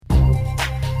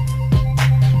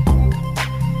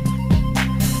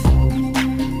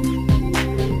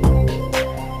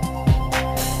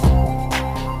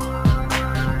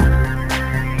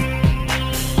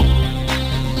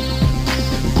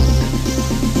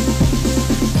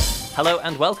Hello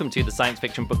and welcome to the Science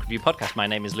Fiction Book Review Podcast. My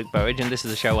name is Luke Burridge, and this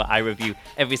is a show where I review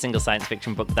every single science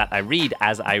fiction book that I read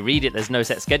as I read it. There's no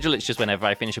set schedule, it's just whenever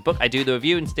I finish a book, I do the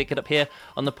review and stick it up here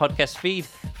on the podcast feed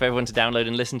for everyone to download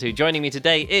and listen to. Joining me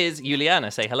today is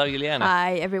Juliana. Say hello, Juliana.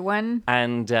 Hi, everyone.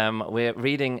 And we're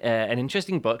reading an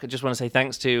interesting book. I just want to say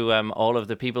thanks to all of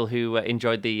the people who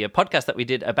enjoyed the podcast that we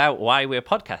did about why we're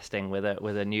podcasting with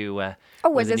a new.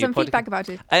 Was there some feedback about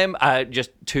it? Just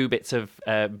two bits of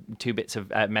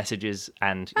messages,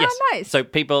 and yes, nice. So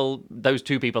those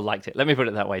two people liked it. Let me put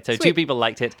it that way. So Sweet. Two people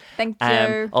liked it. Thank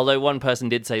you. Although one person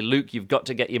did say, "Luke, you've got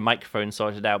to get your microphone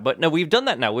sorted out." But no, we've done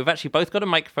that now. We've actually both got a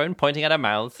microphone pointing at our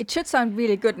mouths. It should sound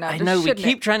really good now. I know we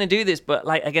keep trying to do this, but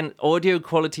like again, audio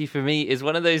quality for me is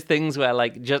one of those things where,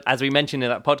 like, just as we mentioned in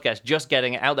that podcast, just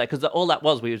getting it out there, because all that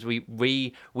was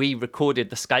we recorded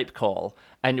the Skype call,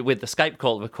 and with the Skype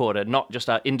call recorder, not just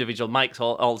our individual mics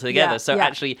all together.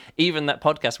 Actually, even that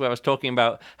podcast where I was talking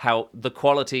about how the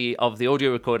quality of the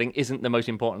audio recording isn't the most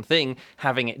important thing,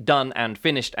 having it done and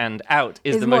finished and out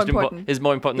is the most important. Is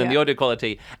more important than the audio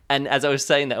quality. And as I was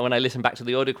saying that, when I listen back to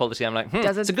the audio quality, I'm like,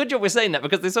 it's a good job we're saying that,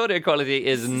 because this audio quality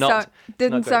is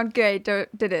didn't sound great,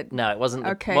 did it? No, it wasn't.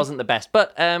 Wasn't the best.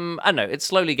 But I don't know. It's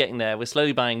slowly getting there. We're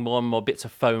slowly buying more and more bits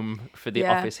of foam for the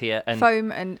office here. And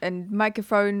foam and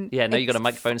microphone. Yeah, now you got a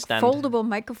microphone stand. Foldable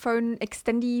microphone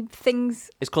extendy things.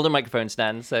 It's called a microphone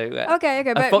stand. So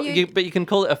okay, but you can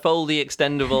call it a foldy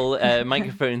extendable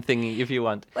microphone thingy if you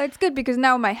want. Well, it's good because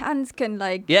now my hands can do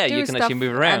you can stuff, actually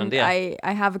move around. And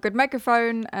I have a good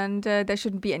microphone, and there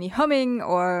shouldn't be any humming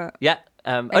or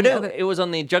it was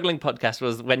on the juggling podcast.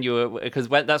 Was when you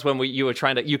were that's when you were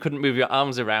you couldn't move your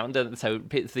arms around, and so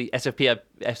the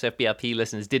SFBRP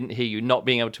listeners didn't hear you not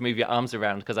being able to move your arms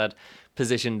around because I'd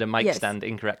positioned a mic stand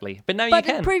incorrectly. But now you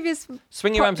can. In previous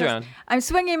swing your arms around. I'm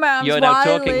swinging my arms You're while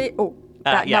now talking.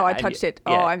 now I touched it.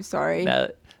 Yeah. Oh, I'm sorry. No,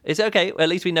 it's okay. Well, at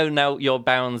least we know now your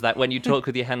bounds, that when you talk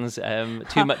with your hands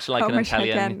too much like an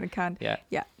Italian. How much I can.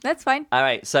 Yeah, that's fine. All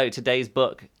right, so today's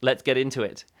book, let's get into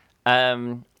it.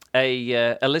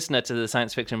 A listener to the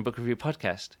Science Fiction Book Review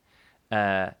podcast,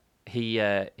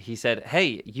 he said,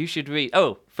 "Hey, you should read."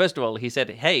 Oh, first of all, he said,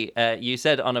 "Hey, you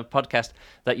said on a podcast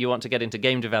that you want to get into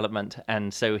game development,"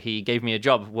 and so he gave me a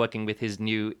job working with his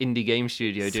new indie game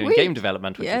studio doing game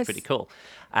development, which is pretty cool.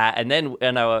 And then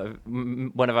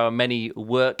in one of our many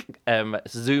work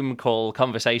Zoom call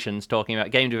conversations talking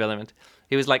about game development,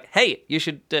 he was like, "Hey, you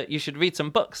should read some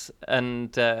books."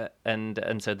 And so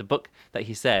the book that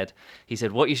he said,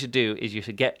 what you should do is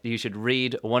you should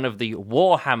read one of the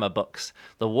Warhammer books,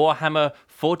 the Warhammer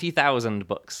 40,000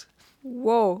 books.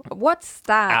 Whoa, what's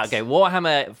that? Okay,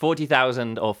 Warhammer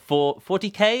 40,000 or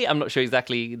 40K. I'm not sure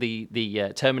exactly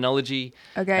the terminology.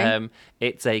 Okay.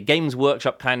 It's a Games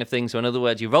Workshop kind of thing. So in other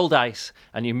words, you roll dice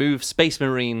and you move space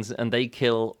marines and they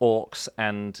kill orcs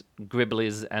and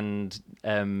gribblies and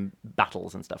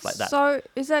battles and stuff like that. So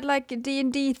is that like a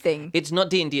D&D thing? It's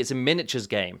not D&D. It's a miniatures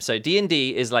game. So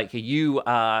D&D is like you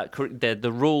are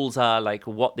the rules are like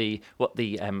what the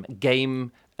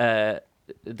game.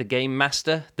 The game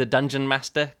master, the dungeon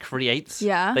master creates.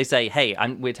 Yeah. They say, "Hey,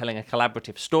 we're telling a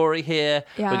collaborative story here.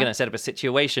 Yeah. We're going to set up a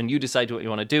situation. You decide what you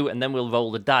want to do, and then we'll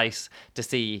roll the dice to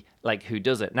see like who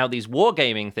does it." Now, these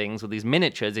wargaming things with these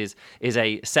miniatures is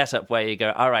a setup where you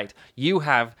go, "All right, you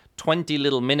have 20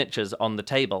 little miniatures on the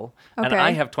table, and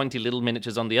I have 20 little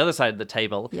miniatures on the other side of the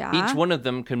table. Yeah. Each one of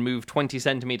them can move 20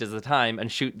 centimeters at a time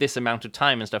and shoot this amount of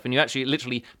time and stuff." And you actually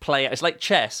literally play. It's like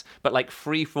chess, but like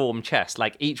free-form chess.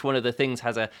 Like each one of the things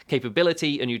has a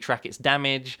capability, and you track its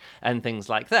damage and things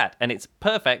like that. And it's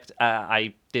perfect.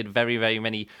 I did very, very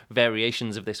many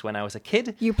variations of this when I was a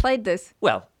kid. You played this?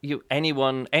 Well,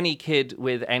 any kid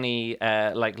with any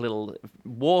like little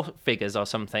war figures or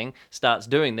something starts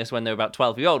doing this when they're about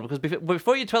 12-year-old, because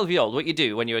before you're 12-year-old, what you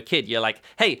do when you're a kid, you're like,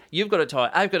 "Hey, you've got a toy,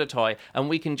 I've got a toy," and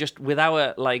we can just, with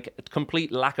our like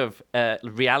complete lack of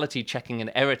reality checking and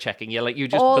error checking, you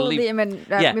just believe.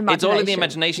 It's all in the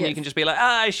imagination. Yes. You can just be like,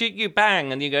 "I shoot you,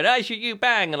 bang," and you go, "I shoot you,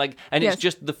 bang," and it's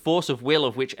just the force of will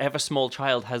of whichever small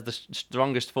child has the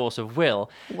strongest force of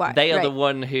will. They are the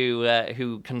one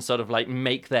who can sort of like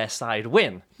make their side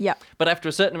win. Yeah. But after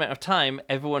a certain amount of time,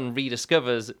 everyone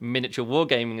rediscovers miniature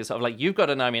wargaming is sort of like, you've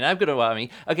got an army and I've got an army.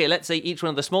 Okay, let's say each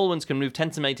one of the small ones can move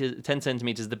 10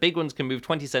 centimeters. The big ones can move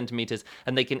 20 centimeters,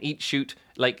 and they can each shoot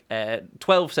like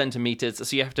 12 centimeters.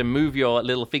 So you have to move your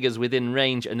little figures within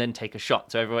range and then take a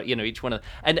shot. So everyone, each one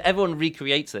and everyone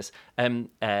recreates this.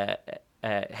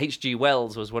 H.G.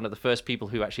 Wells was one of the first people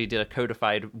who actually did a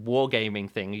codified wargaming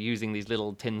thing using these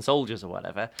little tin soldiers or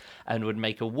whatever, and would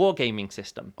make a wargaming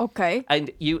system. Okay.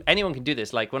 And anyone can do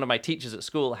this. Like one of my teachers at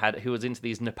school who was into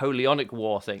these Napoleonic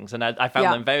War things, and I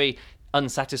found them very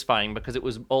unsatisfying because it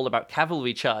was all about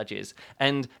cavalry charges.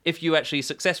 And if you actually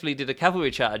successfully did a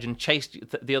cavalry charge and chased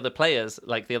the other players'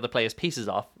 pieces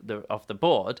off the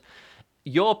board,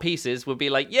 your pieces would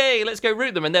be like, yay, let's go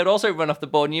root them, and they would also run off the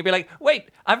board, and you'd be like, wait,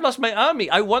 I've lost my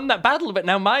army, I won that battle, but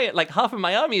now half of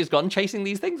my army is gone chasing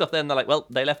these things off there. And they're like, well,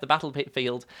 they left the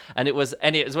battlefield. And it was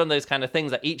one of those kind of things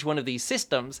that each one of these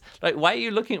systems, like, why are you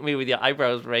looking at me with your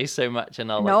eyebrows raised so much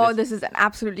and all? No, this is an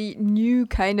absolutely new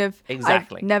kind of,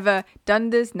 exactly. I've never done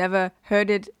this, never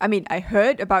heard it. I mean, I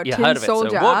heard about tin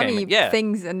soldier army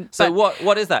things. So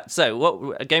what is that? So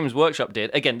what Games Workshop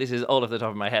did, again, this is all off the top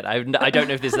of my head, I don't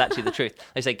know if this is actually the truth.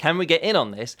 They say, can we get in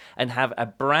on this and have a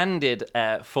branded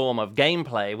form of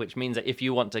gameplay, which means that if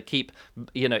you want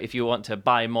to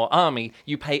buy more army,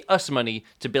 you pay us money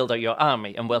to build out your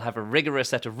army, and we'll have a rigorous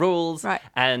set of rules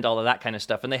and all of that kind of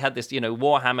stuff. And they had this,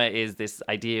 Warhammer is this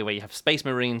idea where you have space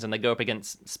marines and they go up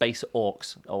against space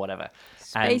orcs or whatever.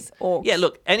 Space orcs. Yeah,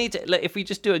 look, if we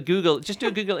just do a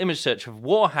Google image search of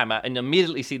Warhammer and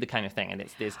immediately see the kind of thing, and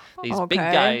it's these big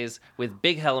guys with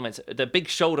big helmets, the big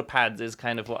shoulder pads is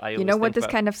kind of what I always think what this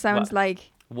kind of sounds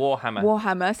like?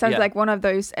 Warhammer sounds like one of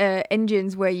those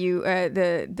engines where you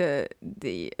the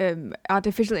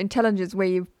artificial intelligence where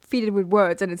you feed it with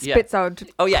words and it spits out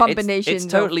combinations.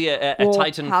 It's totally a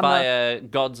Titan Fire,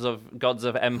 Gods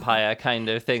of Empire kind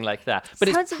of thing like that. But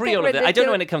it's pre all of that. I don't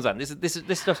know when it comes out.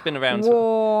 This stuff's been around.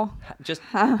 Just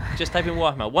type in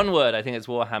Warhammer. One word. I think it's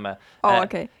Warhammer.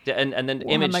 Okay. And then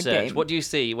Warhammer image search. game. What do you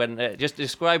see when? Just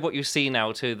describe what you see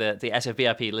now to the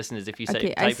SFVRP listeners. If you say,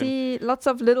 okay, I see lots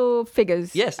of little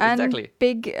figures. Yes, and exactly.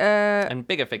 Big and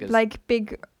bigger figures. Like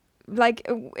big. Like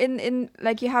in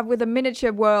like you have with a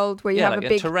miniature world where you have like a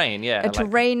big terrain,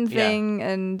 terrain thing,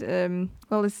 and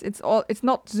it's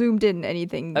not zoomed in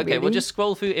anything. Okay, really. we'll just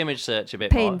scroll through image search a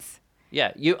bit Paints.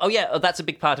 more. Yeah, that's a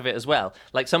big part of it as well.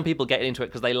 Like some people get into it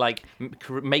because they like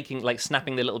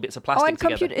snapping the little bits of plastic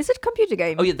together. Is it computer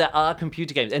game? Oh yeah, there are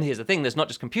computer games. And here's the thing: there's not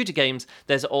just computer games.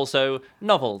 There's also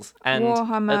novels and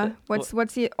Warhammer. What's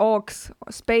the orcs?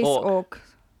 Space orcs.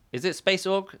 Is it Space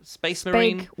Orc? Space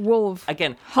Marine? Wolf.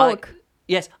 Again, Hulk.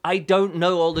 Yes, I don't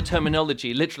know all the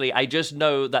terminology. Literally, I just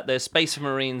know that there's Space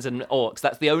Marines and Orcs.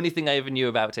 That's the only thing I ever knew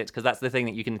about it, because that's the thing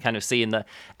that you can kind of see in the...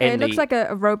 It looks like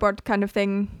a robot kind of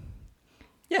thing.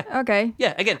 Yeah. Okay.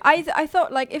 Yeah, again... I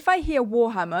thought, like, if I hear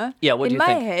Warhammer, what do you think? In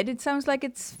my head, it sounds like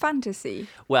it's fantasy.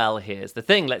 Well, here's the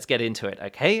thing. Let's get into it,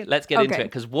 okay? Let's get into it,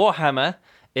 because Warhammer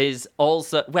is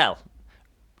also... Well...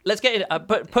 Let's get in.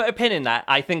 Put a pin in that.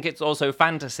 I think it's also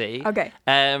fantasy. Okay.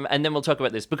 And then we'll talk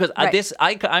about this because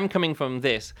I'm coming from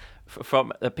this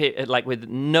from with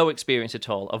no experience at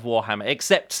all of Warhammer,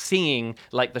 except seeing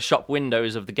like the shop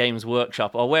windows of the Games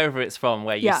Workshop or wherever it's from,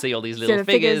 where you see all these little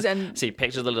figures and see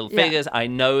pictures of the little figures. I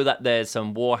know that there's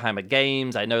some Warhammer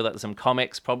games. I know that there's some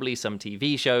comics, probably some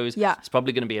TV shows. Yeah. It's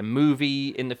probably going to be a movie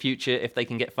in the future if they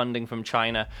can get funding from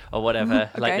China or whatever,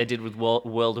 like they did with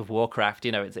World of Warcraft.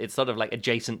 It's sort of like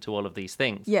adjacent to all of these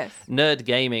things. Yes. Nerd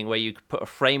gaming, where you put a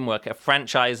framework, a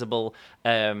franchisable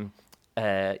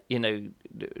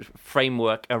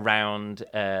framework around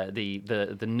the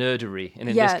nerdery, and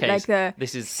in this case,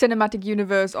 this is cinematic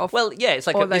universe of. Well, yeah, it's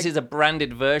like this is a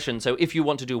branded version. So if you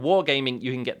want to do wargaming,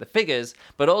 you can get the figures,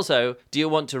 but also, do you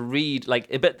want to read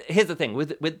But here's the thing: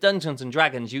 with Dungeons and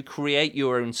Dragons, you create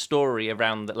your own story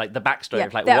around the backstory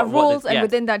of there are rules, and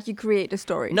within that you create a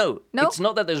story. No, it's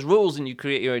not that there's rules and you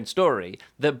create your own story.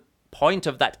 The point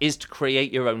of that is to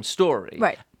create your own story.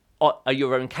 Right. Or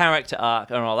your own character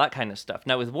arc and all that kind of stuff.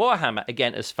 Now with Warhammer,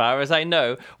 again, as far as I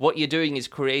know, what you're doing is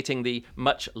creating the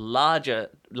much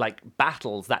larger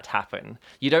battles that happen.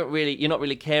 You're not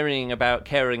really caring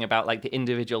about like the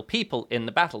individual people in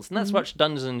the battles, and that's what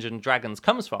Dungeons and Dragons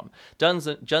comes from.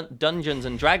 Dungeons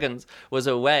and Dragons was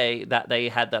a way that they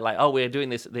had that we're doing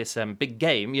this big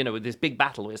game, with this big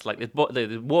battle. It's like the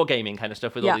wargaming kind of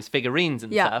stuff with all these figurines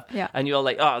and stuff. Yeah. And you're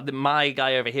like, my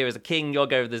guy over here is a king, your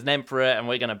guy over there's an emperor, and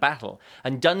we're going to battle.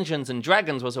 And Dungeons and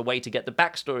Dragons was a way to get the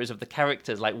backstories of the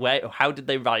characters, like how did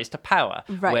they rise to power?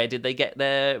 Right. Where did they get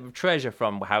their treasure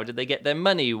from? How did they get their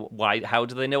money? How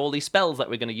do they know all these spells that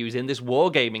we're going to use in this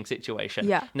wargaming situation?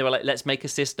 Yeah. And they were like, let's make a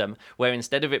system where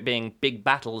instead of it being big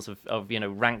battles of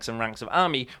ranks and ranks of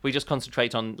army, we just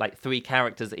concentrate on 3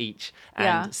 characters each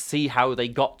and see how they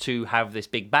got to have this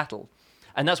big battle.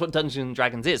 And that's what Dungeons and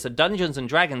Dragons is. So Dungeons and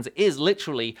Dragons is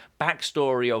literally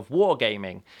backstory of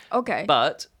wargaming. Okay.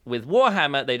 But with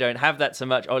Warhammer, they don't have that so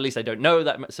much, or at least I don't know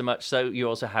that so much. So you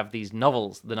also have these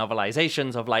novels, the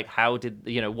novelizations of like, how did,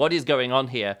 what is going on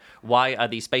here? Why are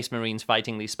these space marines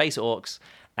fighting these space orcs?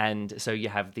 And so you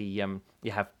have you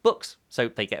have books. So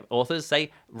they get authors,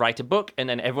 say, write a book, and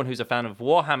then everyone who's a fan of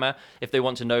Warhammer, if they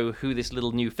want to know who this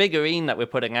little new figurine that we're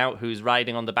putting out, who's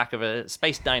riding on the back of a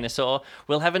space dinosaur,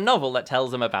 will have a novel that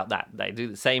tells them about that. They do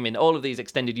the same in all of these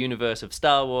extended universe of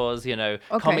Star Wars,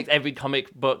 comics. Every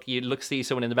comic book, you see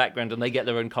someone in the background and they get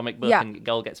their own comic book and it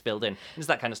all gets filled in. It's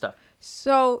that kind of stuff.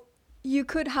 So you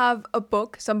could have a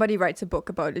book, somebody writes a book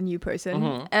about a new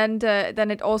person, and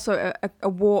then it also a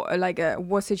war, like a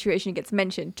war situation gets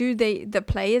mentioned. Do the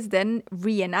players then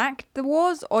reenact the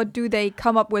wars, or do they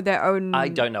come up with their own? I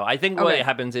don't know. I think what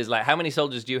happens is, like, how many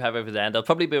soldiers do you have over there? And there'll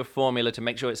probably be a formula to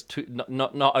make sure it's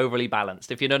not overly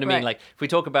balanced, if you know what I mean. Like, if we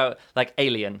talk about like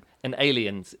Alien and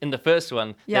Aliens, in the first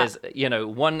one, there's,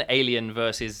 one alien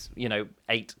versus,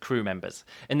 8 crew members.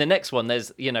 In the next one,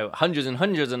 there's, hundreds and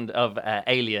hundreds of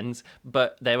aliens,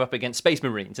 but they're up against space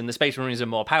marines, and the space marines are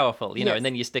more powerful, and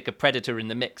then you stick a predator in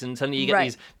the mix, and suddenly you get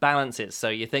these balances. So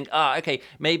you think, okay,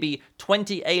 maybe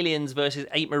 20 aliens versus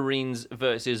 8 marines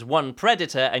versus 1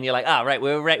 predator, and you're like,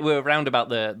 we're around about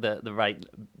the right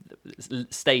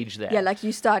stage there. Yeah, like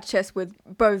you start chess with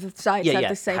both sides have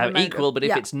the same amount equal, but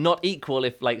if it's not equal,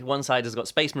 if like one side has got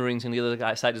space marines and the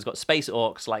other side has got space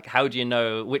orcs, like how do you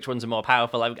know which ones are more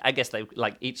powerful? I guess they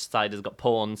like each side has got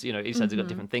pawns, each side's got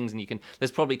different things, and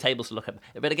there's probably tables to look at.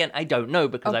 But again, I don't know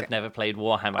because I've never played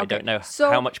Warhammer. I don't know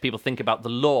how much people think about the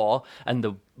lore and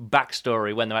the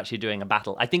backstory when they're actually doing a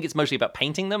battle. I think it's mostly about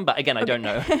painting them, but again, I don't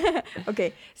know.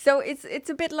 Okay, so it's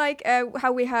a bit like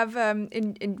how we have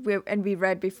and we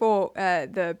read before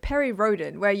the Perry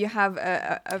Roden, where you have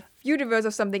a universe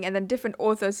of something and then different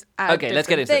authors add different let's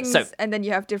get into things, it. So, and then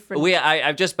you have different...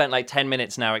 I've just spent like 10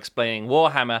 minutes now explaining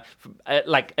Warhammer,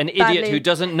 like an idiot who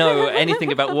doesn't know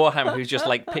anything about Warhammer, who's just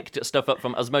like picked stuff up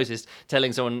from osmosis,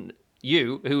 telling someone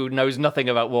who knows nothing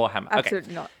about Warhammer.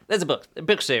 Absolutely not. There's a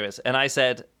book series, and I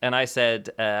said, I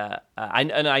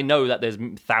know that there's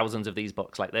thousands of these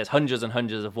books. Like there's hundreds and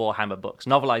hundreds of Warhammer books,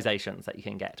 novelizations that you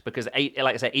can get, because like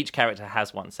I said, each character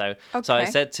has one. So I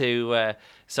said to our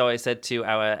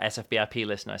SFBRP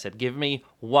listener, I said, give me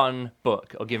one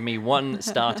book or give me one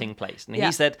starting place, and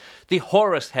he said the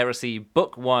Horus Heresy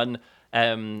Book 1,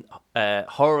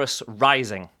 Horus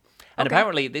Rising. And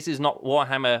apparently this is not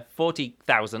Warhammer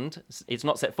 40,000. It's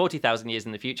not set 40,000 years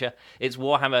in the future. It's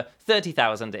Warhammer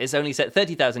 30,000. It's only set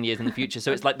 30,000 years in the future.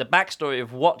 So it's like the backstory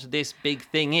of what this big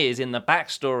thing is in the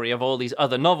backstory of all these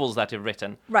other novels that are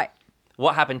written. Right.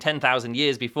 What happened 10,000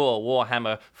 years before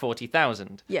Warhammer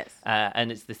 40,000? Yes.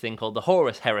 And it's this thing called the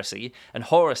Horus Heresy. And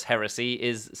Horus Heresy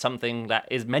is something that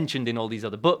is mentioned in all these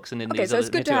other books and in these so other it's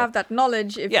good to have that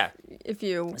knowledge if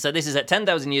you... So this is at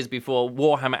 10,000 years before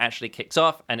Warhammer actually kicks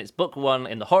off, and it's book 1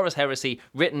 in the Horus Heresy,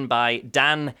 written by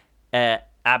Dan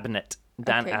Abnett.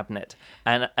 Abnett.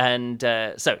 And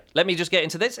so let me just get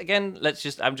into this again. I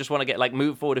just want to get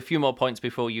move forward a few more points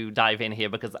before you dive in here,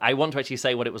 because I want to actually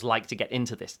say what it was like to get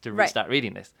into this, to start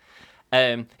reading this.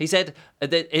 He said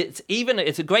that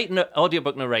it's a great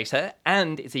audiobook narrator,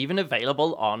 and it's even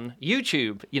available on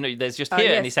YouTube. There's just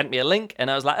here, and he sent me a link, and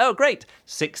I was like, oh, great.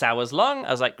 6 hours long.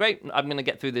 I was like, great, I'm going to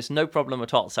get through this, no problem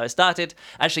at all. So I started.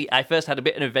 Actually, I first had a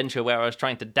bit of an adventure where I was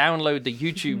trying to download the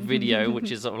YouTube video,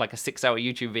 which is sort of like a 6-hour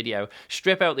YouTube video,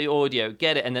 strip out the audio,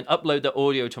 get it, and then upload the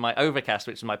audio to my Overcast,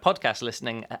 which is my podcast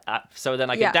listening app, so then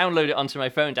I could download it onto my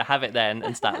phone to have it there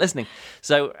and start listening.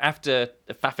 So after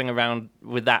faffing around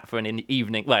with that for an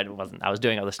evening, well, it wasn't, I was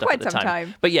doing other stuff at the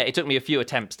time. But yeah, it took me a few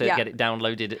attempts to get it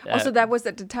downloaded. Also, that was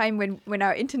at the time when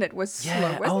our internet was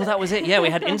slow. That was it. Yeah, we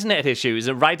had internet issues,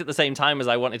 and right at the same time as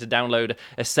I wanted to download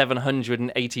a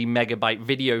 780 megabyte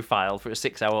video file for a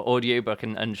 6-hour audiobook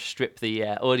and strip the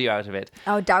audio out of it.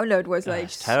 Our download was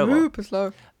super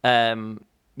slow.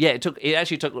 It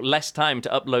actually took less time to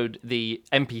upload the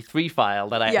MP3 file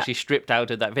that I actually stripped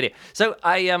out of that video. So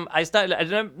I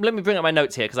started. Let me bring up my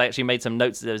notes here, because I actually made some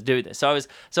notes as I was doing this. So I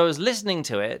was listening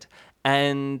to it,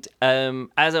 and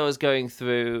as I was going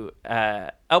through,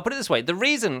 I'll put it this way: the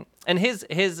reason, and here's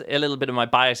a little bit of my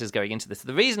biases going into this.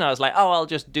 The reason I was like, I'll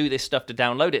just do this stuff to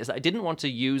download it, is that I didn't want to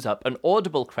use up an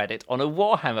Audible credit on a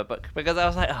Warhammer book, because I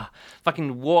was like,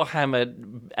 fucking Warhammer,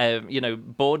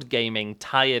 board gaming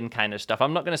tie-in kind of stuff.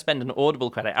 I'm not going to spend an Audible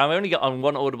credit. I'm only on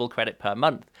 1 Audible credit per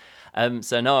month.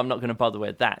 So no, I'm not going to bother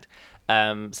with that.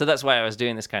 So that's why I was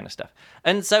doing this kind of stuff.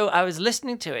 And so I was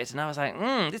listening to it, and I was like,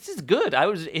 this is good. I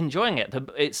was enjoying it.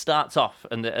 It starts off,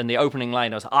 and the opening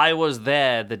line was, I was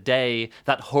there the day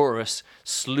that Horus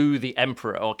slew the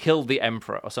emperor, or killed the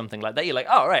emperor, or something like that. You're like,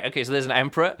 oh, right, okay, so there's an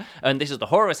emperor, and this is the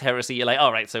Horus heresy. You're like,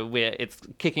 all right, so it's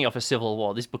kicking off a civil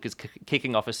war. This book is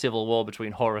kicking off a civil war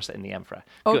between Horus and the emperor.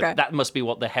 Okay. Good. That must be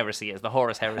what the heresy is. The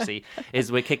Horus heresy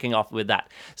is we're kicking off with that.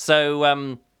 So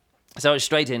I was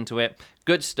straight into it.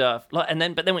 Good stuff. But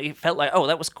then it felt like, oh,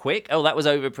 that was quick. Oh, that was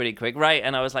over pretty quick, right?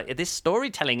 And I was like, this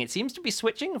storytelling, it seems to be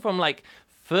switching from like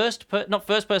not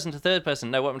first person to third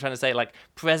person. No, what I'm trying to say, like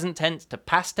present tense to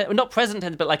past tense. Not present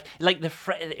tense, but like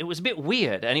it was a bit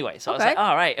weird. Anyway, so I was like,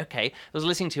 all right, okay. I was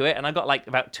listening to it, and I got like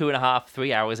about 2.5,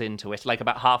 3 hours into it, like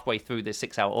about halfway through this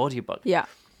 6-hour audiobook. Yeah.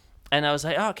 And I was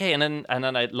like, oh, okay. And then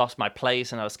I lost my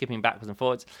place, and I was skipping backwards and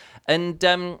forwards. And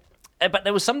but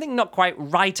there was something not quite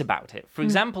right about it. For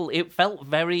example, it felt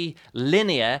very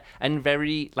linear and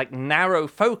very like narrow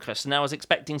focus, and I was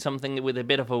expecting something with a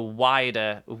bit of a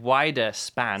wider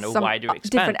span, or wider expanse.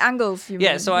 Different angles.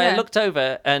 So I looked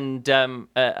over and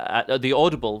at the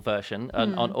Audible version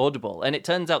on Audible, and it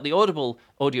turns out the Audible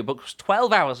audiobook was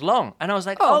 12 hours long, and I was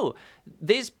like, oh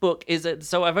this book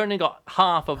so I've only got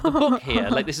half of the book here.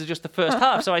 Like this is just the first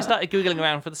half. So I started Googling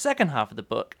around for the second half of the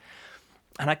book.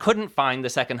 And I couldn't find the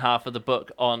second half of the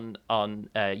book on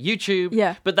YouTube.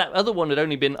 Yeah. But that other one had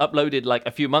only been uploaded like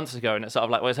a few months ago. And it's sort of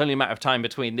like, well, it's only a matter of time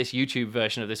between this YouTube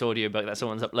version of this audiobook that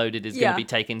someone's uploaded is going to be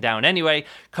taken down anyway.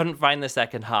 Couldn't find the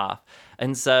second half.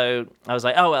 And so I was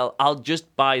like, oh, well, I'll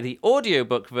just buy the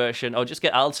audiobook version, or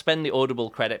I'll spend the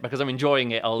Audible credit because I'm enjoying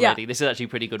it already. Yeah. This is actually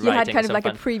pretty good writing. You had kind of like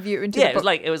a preview into the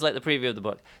book. It was like the preview of the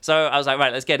book. So I was like,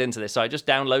 right, let's get into this. So I just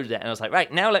downloaded it, and I was like,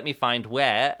 right, now let me find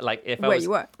where you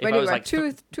were. When you were like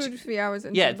 2 to 3 hours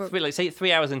into the book. Like say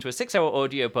 3 hours into a 6-hour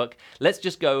audiobook. Let's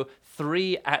just go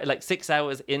 6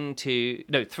 hours into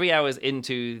 3 hours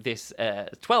into this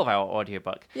 12-hour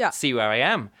audiobook. Yeah. See where I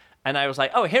am. And I was like,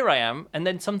 oh, here I am. And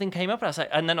then something came up,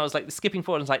 and then I was like skipping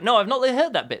forward, and I was like, no, I've not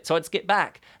heard that bit. So I'd skip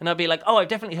back, and I'd be like, oh, I've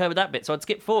definitely heard that bit. So I'd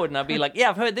skip forward, and I'd be like, yeah,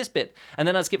 I've heard this bit. And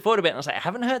then I'd skip forward a bit, and I was like, I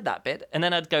haven't heard that bit. And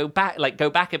then I'd go back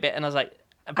a bit, and I was like,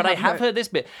 but I have heard this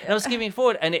bit. And I was skipping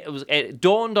forward, and it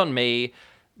dawned on me.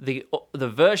 The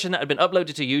version that had been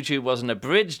uploaded to YouTube was an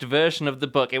abridged version of the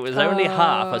book. It was only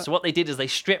half. So what they did is they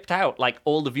stripped out like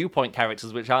all the viewpoint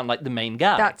characters, which aren't like the main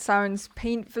guy. That sounds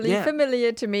painfully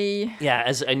familiar to me.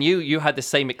 Yeah, and you had the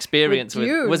same experience with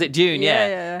Dune. Was it Dune?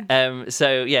 Yeah.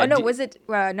 So yeah. Oh no, was it?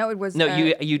 No, it was. No,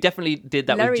 you definitely did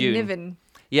that Larry with Dune. Niven.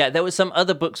 Yeah, there was some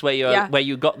other books where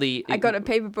you got the... I got a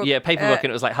paper book. Yeah, paper book,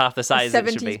 and it was like half the size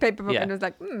it should be. 70s paper book, and it was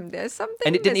like, there's something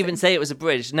And it didn't missing. even say it was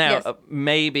abridged. Now,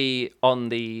 maybe on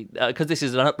the... Because this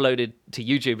is uploaded to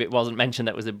YouTube, it wasn't mentioned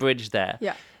that it was abridged there.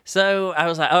 Yeah. So I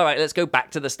was like, all right, let's go back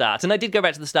to the start. And I did go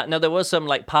back to the start. Now, there was some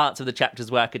like parts of the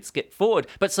chapters where I could skip forward,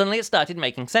 but suddenly it started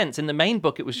making sense. In the main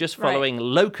book, it was just following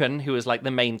Loken, who was like the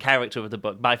main character of the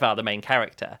book, by far the main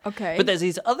character. Okay. But there's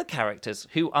these other characters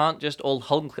who aren't just all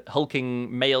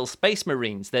hulking male space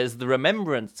marines. There's the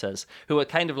Remembrancers, who are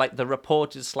kind of like the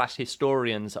reporters /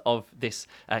 historians of this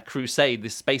crusade,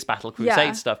 this space battle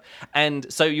crusade stuff. And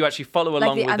so you actually follow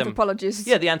along with them. Like the anthropologists.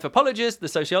 Yeah, the anthropologists, the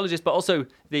sociologists, but also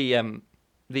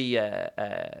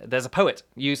there's a poet.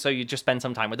 You just spend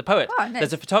some time with the poet. Oh, nice.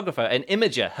 There's a photographer, an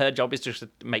imager. Her job is just to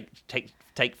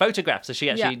take photographs. So she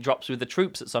actually drops with the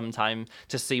troops at some time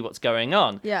to see what's going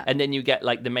on. Yeah. And then you get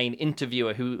like the main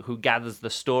interviewer who gathers the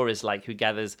stories, like who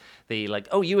gathers the like,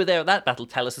 oh, you were there at that battle.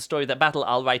 Tell us the story of that battle.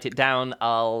 I'll write it down.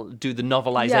 I'll do the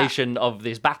novelization of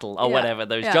this battle or whatever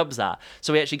those jobs are.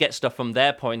 So we actually get stuff from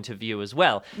their point of view as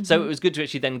well. Mm-hmm. So it was good to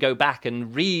actually then go back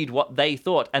and read what they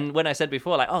thought. And when I said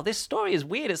before, like, oh, this story is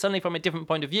weird. It's suddenly from a different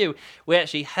point of view. We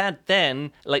actually had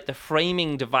then like the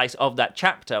framing device of that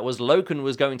chapter was Loken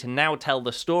was going to now tell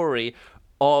the story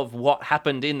of what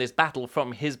happened in this battle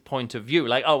from his point of view.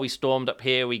 Like, oh, we stormed up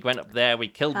here, we went up there, we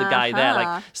killed the guy there.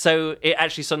 Like, so it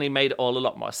actually suddenly made all a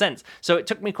lot more sense. So it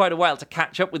took me quite a while to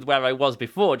catch up with where I was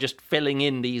before, just filling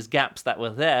in these gaps that were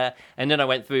there. And then I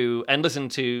went through and listened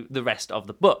to the rest of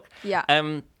the book. Yeah.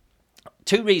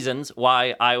 2 reasons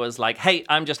why I was like, hey,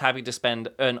 I'm just happy to spend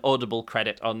an Audible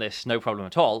credit on this, no problem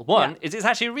at all. One is it's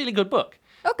actually a really good book.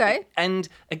 Okay. And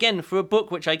again, for a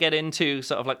book which I get into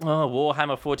sort of like, oh,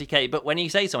 Warhammer 40k, but when you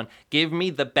say someone, give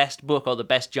me the best book or the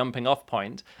best jumping off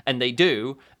point, and they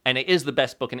do, and it is the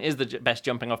best book and it is the best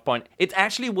jumping off point, it's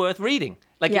actually worth reading.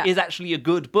 Like, it is actually a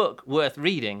good book worth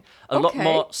reading. A lot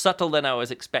more subtle than I was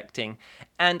expecting.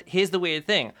 And here's the weird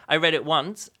thing. I read it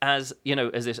once as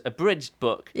this abridged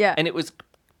book, and it was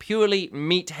purely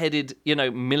meat-headed,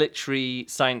 military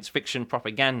science fiction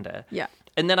propaganda. Yeah.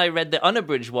 And then I read the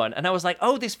unabridged one, and I was like,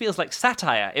 "Oh, this feels like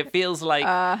satire. It feels like,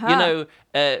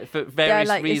 for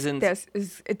various reasons."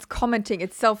 It's commenting.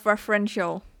 It's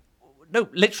self-referential. No,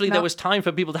 literally, there was time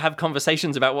for people to have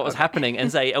conversations about what was happening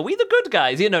and say, "Are we the good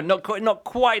guys?" Not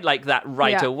quite like that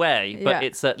right away, but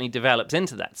it certainly develops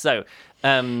into that. So,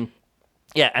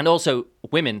 and also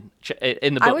women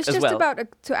in the book as well. I was just about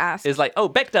to ask. It's like,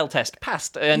 Bechdel test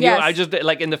passed, and yes. I just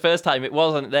like in the first time it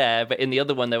wasn't there, but in the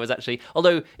other one there was actually,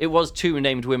 although it was two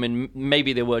named women,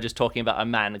 maybe they were just talking about a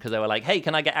man because they were like, "Hey,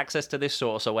 can I get access to this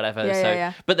source or whatever?"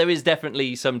 Yeah. But there is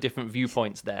definitely some different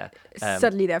viewpoints there.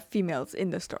 Suddenly, there are females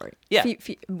in the story. Yeah,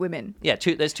 women. Yeah,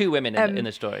 there's two women in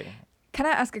the story. Can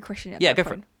I ask a question? Yeah, go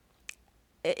for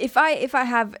it. If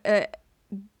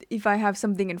I have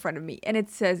something in front of me and it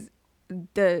says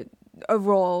the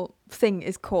overall thing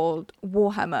is called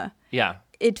Warhammer. Yeah.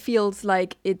 It feels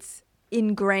like it's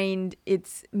ingrained,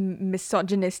 it's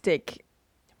misogynistic.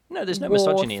 No, there's no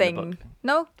misogyny in the book.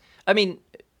 No? I mean,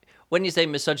 when you say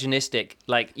misogynistic,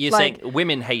 like you're saying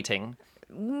women hating.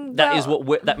 That is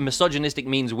what that misogynistic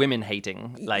means. Women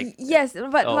hating, like yes,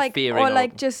 but like fearing, or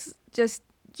like just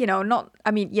not.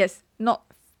 I mean, yes, not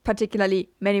particularly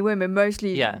many women,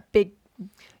 mostly big.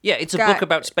 Yeah, it's a book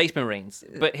about space marines.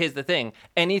 But here's the thing: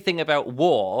 anything about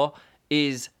war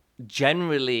is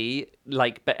generally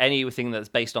but anything that's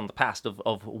based on the past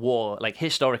of war, like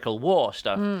historical war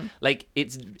stuff. Like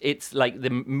it's like the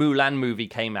Mulan movie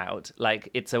came out. Like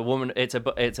it's a woman, it's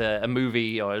a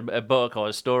movie or a book or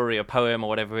a story or poem or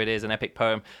whatever it is, an epic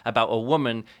poem about a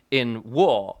woman in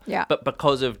war. Yeah. But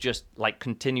because of just like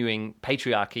continuing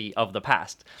patriarchy of the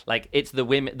past, like it's the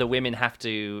women have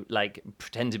to like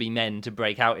pretend to be men to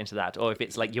break out into that. Or if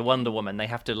it's like your Wonder Woman, they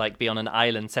have to like be on an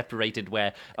island separated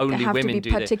where only women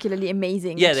do this. Particularly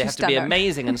amazing. Yeah, they have to be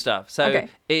amazing and stuff. So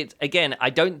it again,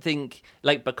 I don't think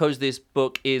like because this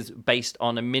book is based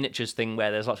on a miniatures thing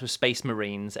where there's lots of space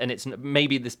marines, and it's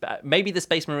maybe the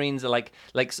space marines are like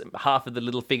half of the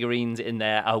little figurines in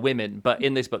there are women, but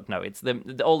in this book, no, it's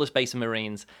all the space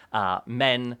marines are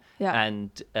men,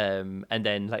 and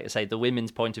then like I say, the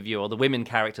women's point of view or the women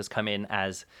characters come in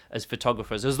as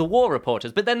photographers, as the war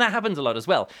reporters. But then that happens a lot as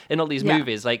well in all these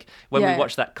movies. Like when we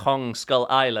watch that Kong Skull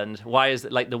Island, why is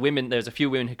it like the women? There's a few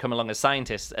women who come along as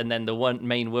scientists, and then the one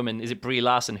main woman, is it Brie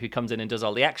Larson, who comes in and does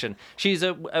all the action. She's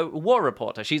a war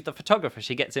reporter. She's the photographer.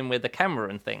 She gets in with the camera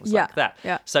and things like that.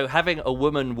 Yeah. So having a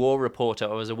woman war reporter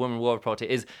or as a woman war reporter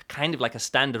is kind of like a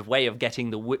standard way of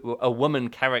getting a woman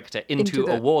character into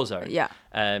a war zone. Yeah.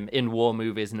 In war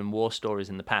movies and in war stories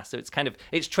in the past. So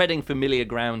it's treading familiar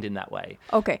ground in that way.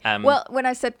 Okay. Well, when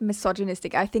I said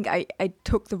misogynistic, I think I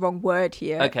took the wrong word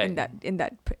here. Okay.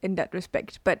 In that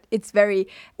respect, but it's very.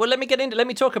 Well, let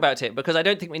me talk about it, because I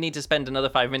don't think we need to spend another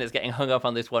 5 minutes getting hung up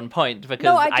on this one point,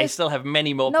 because I still have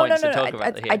many more points to talk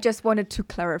about here. I just wanted to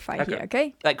clarify here,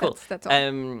 okay? Cool. That's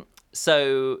all.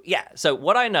 So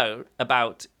what I know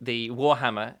about the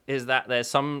Warhammer is that there's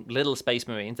some little space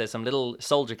marines, there's some little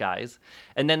soldier guys,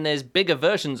 and then there's bigger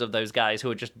versions of those guys who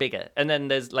are just bigger, and then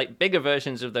there's like bigger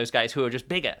versions of those guys who are just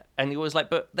bigger, and you was like,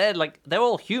 but they're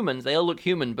all humans, they all look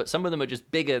human, but some of them are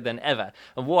just bigger than ever.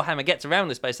 And Warhammer gets around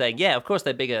this by saying, yeah, of course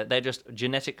they're bigger, they're just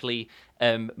genetically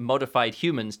modified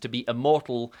humans to be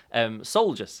immortal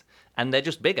soldiers. And they're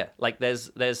just bigger. Like there's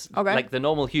like the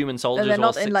normal human soldiers. They're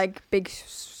not in like big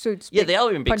suits. Yeah, they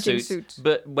are in big suits.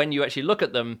 But when you actually look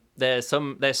at them, there's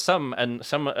some, and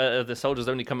some of the soldiers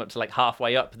only come up to like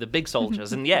halfway up the big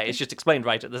soldiers. And it's just explained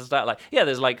right at the start. Like,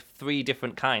 there's like 3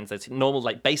 different kinds. There's normal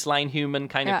like baseline human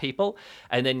kind of people,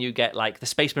 and then you get like the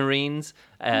Space Marines,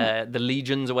 the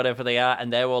Legions or whatever they are,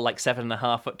 and they're all like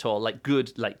 7.5 foot tall, like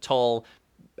good, like tall.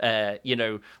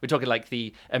 We're talking like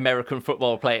the American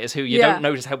football players who you don't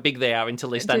notice how big they are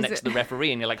until they stand next to the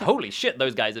referee, and you're like, holy shit,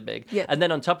 those guys are big. Yes. And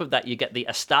then on top of that, you get the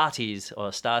Astartes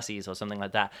or Stasis or something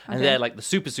like that, and they're like the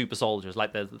super soldiers,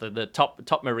 like the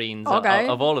top Marines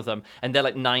of all of them, and they're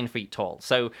like 9 feet tall.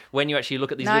 So when you actually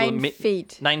look at these 9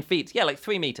 feet, 9 feet, like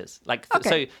 3 meters, like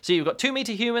so you've got 2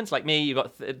 meter humans like me, you've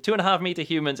got 2.5 meter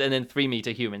humans, and then 3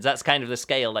 meter humans. That's kind of the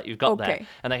scale that you've got there,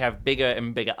 and they have bigger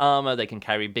and bigger armor. They can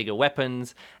carry bigger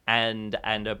weapons. And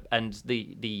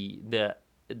the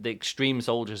extreme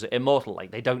soldiers are immortal.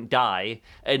 Like they don't die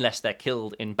unless they're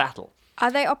killed in battle.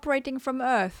 Are they operating from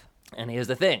Earth? And here's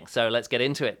the thing. So let's get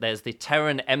into it. There's the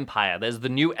Terran Empire. There's the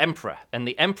new Emperor. And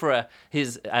the Emperor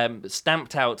has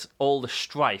stamped out all the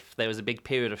strife. There was a big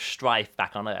period of strife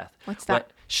back on Earth. What's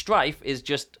that? Strife is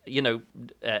just,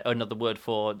 another word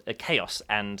for chaos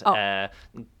and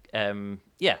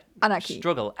Anarchy.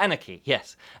 struggle, anarchy,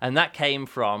 yes. And that came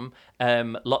from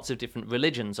lots of different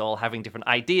religions all having different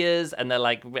ideas, and they're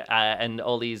like, and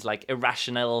all these like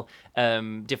irrational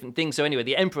different things. So anyway,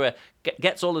 the emperor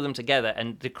gets all of them together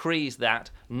and decrees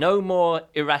that no more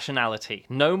irrationality,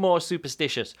 no more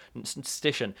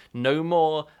superstition, no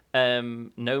more,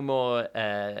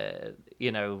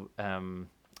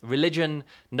 religion,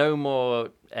 no more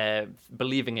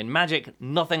believing in magic,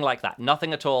 nothing like that,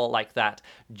 nothing at all like that,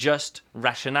 just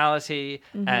rationality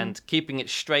and keeping it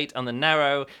straight on the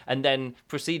narrow, and then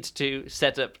proceeds to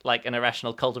set up like an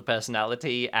irrational cult of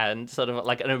personality and sort of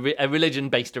like a religion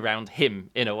based around him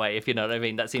in a way, if you know what I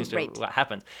mean. That seems to be what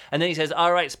happened. And then he says,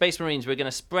 all right, Space Marines, we're going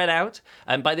to spread out,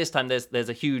 and by this time there's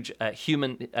a huge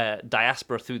human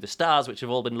diaspora through the stars, which have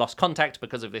all been lost contact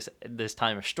because of this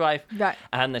time of strife. Right.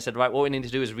 And they said, right, what we need to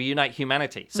do is reunite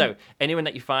humanity. So anyone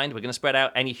that you find, we're going to spread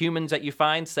out. Any humans that you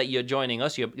find, say you're joining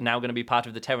us, you're now going to be part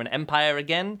of the Terran Empire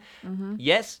again.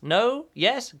 Yes, no,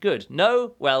 yes, good.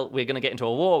 No, well, we're going to get into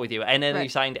a war with you. And then you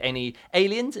find any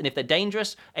aliens, and if they're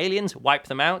dangerous aliens, wipe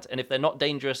them out. And if they're not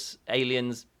dangerous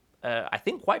aliens, I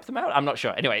think wipe them out. I'm not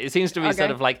sure. Anyway, it seems to be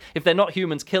sort of like, if they're not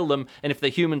humans, kill them. And if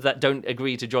they're humans that don't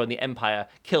agree to join the Empire,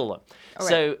 kill them.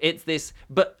 So it's this,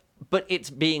 but it's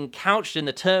being couched in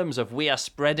the terms of we are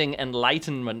spreading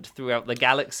enlightenment throughout the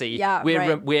galaxy. Yeah,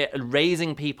 we're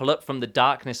raising people up from the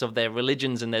darkness of their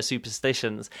religions and their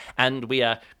superstitions, and we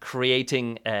are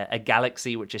creating a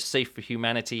galaxy which is safe for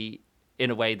humanity in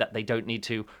a way that they don't need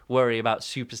to worry about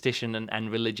superstition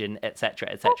and religion, etc.,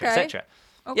 etc., etc.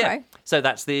 Okay. Yeah. So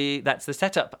that's the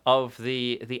setup of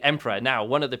the emperor. Now,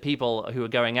 one of the people who are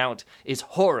going out is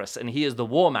Horus, and he is the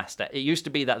war master. It used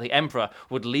to be that the emperor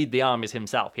would lead the armies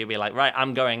himself. He'd be like, right,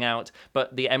 I'm going out,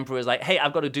 but the emperor is like, hey,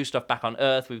 I've got to do stuff back on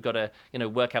Earth. We've got to,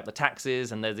 work out the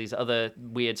taxes, and there's these other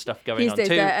weird stuff going on too.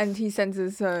 There and he sends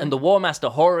his. And the war master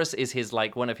Horus is his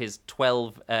one of his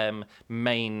 12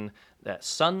 main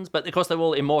sons, but of course they're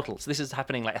all immortal. So this is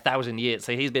happening like 1,000 years.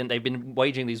 So they've been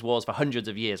waging these wars for hundreds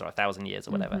of years or 1,000 years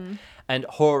or whatever. And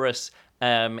Horus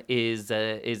is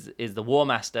the war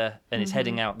master and is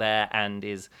heading out there and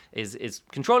is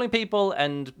controlling people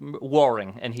and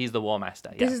warring, and he's the war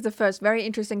master. This is the first very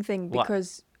interesting thing,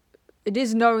 because it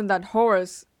is known that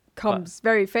Horus comes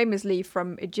very famously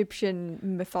from Egyptian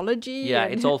mythology. Yeah,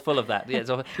 it's all full of that.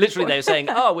 Yeah, literally they were saying,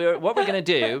 what we're going to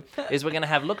do is we're going to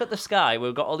have look at the sky.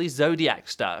 We've got all these zodiac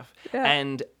stuff,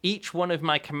 and each one of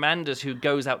my commanders who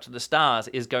goes out to the stars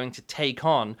is going to take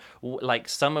on like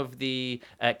some of the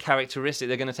characteristics.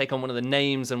 They're going to take on one of the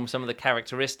names and some of the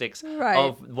characteristics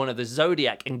of one of the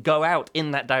zodiac and go out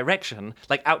in that direction,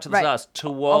 like out to the stars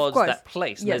towards that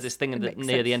place. And there's this thing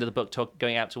near the end of the book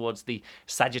going out towards the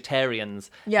Sagittarians.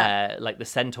 Like the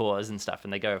centaurs and stuff,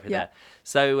 and they go over there.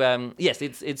 So yes,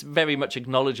 it's very much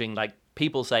acknowledging, like,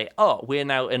 people say, oh, we're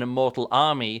now an immortal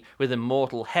army with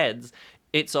immortal heads.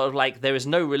 It's sort of like there is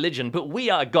no religion, but we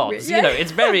are gods.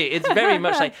 It's very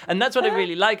much like, and that's what I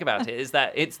really like about it, is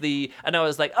that and I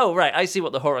was like, oh right, I see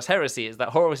what the Horus heresy is. That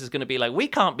Horus is going to be like, we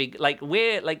can't be like,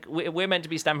 we're meant to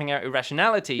be stamping out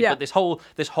irrationality, but this whole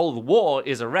war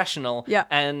is irrational,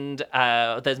 and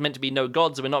there's meant to be no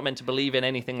gods. We're not meant to believe in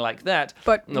anything like that.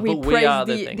 But we are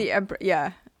the emperor.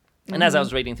 Yeah. And as I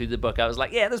was reading through the book, I was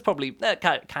like, yeah, there's probably that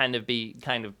kind of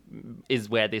is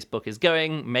where this book is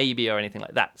going, maybe, or anything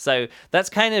like that. So that's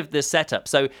kind of the setup.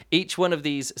 So each one of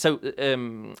these,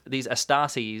 these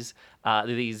Astartes,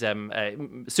 these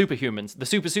superhumans, the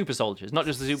super soldiers, not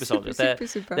just the super soldiers. They're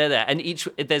there, and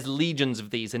there's legions of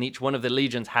these, and each one of the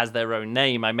legions has their own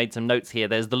name. I made some notes here.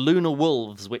 There's the Lunar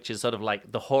Wolves, which is sort of like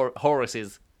the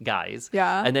Horus's guys,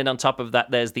 and then on top of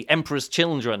that, there's the Emperor's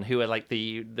children, who are like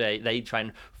they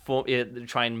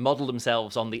try and model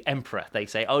themselves on the Emperor. They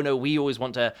say, oh no, we always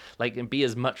want to like be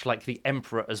as much like the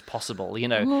Emperor as possible,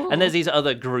 And there's these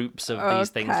other groups of these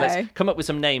things. Let's come up with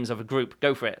some names of a group.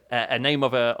 Go for it. A name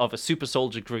of a super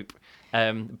soldier group,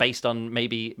 based on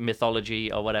maybe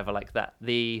mythology or whatever like that.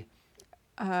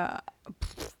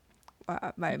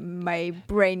 My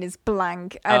brain is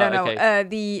blank. I don't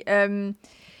know.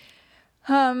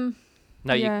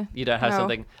 No, you don't have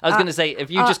something. I was going to say, if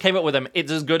you just came up with them,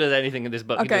 it's as good as anything in this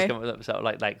book. Okay. You just come up with them, so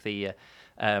like the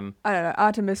I don't know,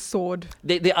 Artemis sword.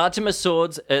 The Artemis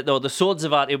swords, or the swords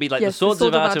of Artemis. It would be like the swords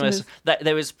of Artemis. That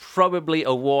there is probably a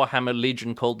Warhammer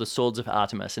Legion called the Swords of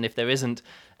Artemis, and if there isn't,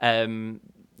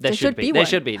 There should be. There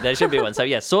should be one. So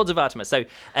yeah, Swords of Artemis. So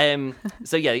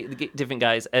different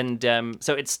guys, and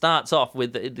so it starts off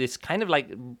with this kind of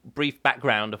like brief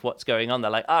background of what's going on.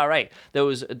 They're like, all right, there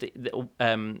was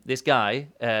this guy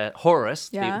Horus,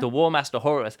 the War Master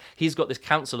Horus. He's got this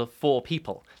council of 4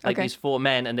 people, like these 4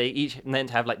 men, and they each meant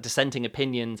to have like dissenting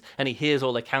opinions. And he hears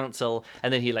all the council,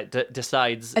 and then he like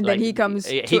decides. And like, then he comes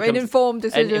to an informed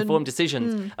decision. Informed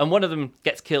decisions, and one of them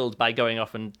gets killed by going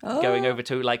off and going over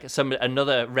to like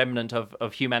another remnant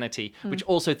of humanity, which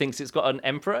also thinks it's got an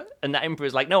emperor, and that emperor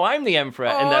is like, no, I'm the emperor,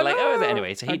 and they're like, oh,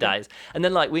 anyway, so he dies, and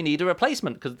then like we need a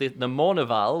replacement because the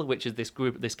Mournival, which is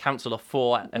this council of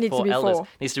 4 elders,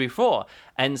 needs to be 4,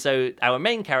 and so our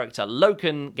main character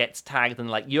Loken gets tagged and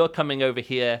like, you're coming over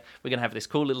here, we're gonna have this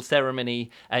cool little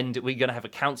ceremony, and we're gonna have a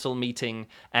council meeting,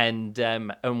 and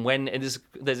there's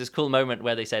this cool moment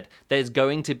where they said there's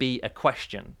going to be a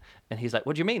question. And he's like,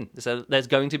 what do you mean? So there's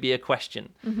going to be a question.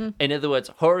 Mm-hmm. In other words,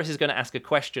 Horus is going to ask a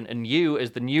question, and you,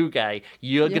 as the new guy,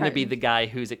 you're going to be the guy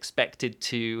who's expected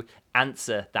to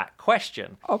answer that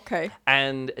question. Okay.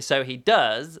 And so he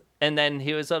does, and then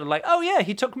he was sort of like, oh yeah,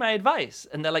 he took my advice.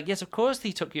 And they're like, yes, of course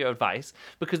he took your advice,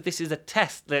 because this is a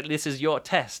test, this is your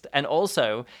test. And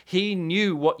also, he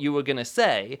knew what you were going to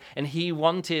say, and he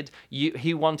wanted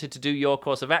to do your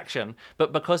course of action.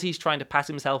 But because he's trying to pass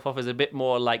himself off as a bit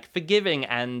more like forgiving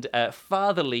and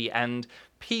fatherly and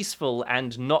peaceful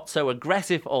and not so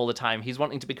aggressive all the time, he's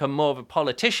wanting to become more of a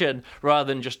politician rather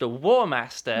than just a war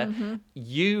master. Mm-hmm.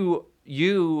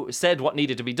 You said what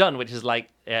needed to be done, which is like,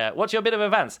 what's your bit of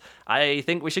advance? I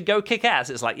think we should go kick ass.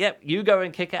 It's like, yep, you go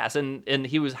and kick ass. And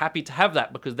he was happy to have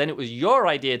that, because then it was your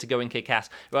idea to go and kick ass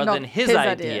rather than his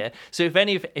idea. So if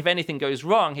anything goes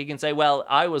wrong, he can say, well,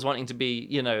 I was wanting to be,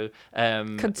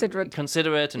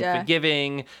 considerate and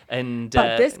forgiving. And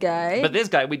but this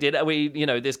guy,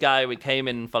 we came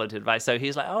in and followed his advice. So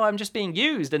he's like, oh, I'm just being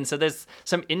used. And so there's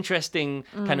some interesting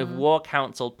kind of war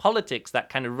council politics that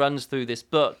kind of runs through this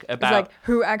book about, like,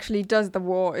 who actually does the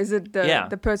war? Is it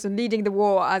the person leading the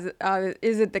war?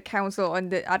 Is it the council and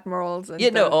the admirals?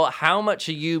 And or how much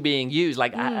are you being used?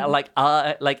 Like,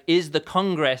 is the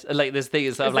Congress, like, this thing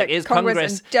is sort of like, is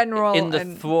Congress general in the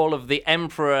thrall of the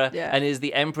emperor, and is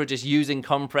the emperor just using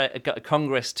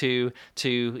Congress to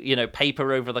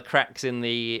paper over the cracks in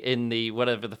the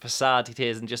whatever the facade it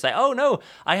is, and just say, oh no,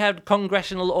 I had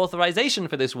congressional authorization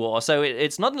for this war, so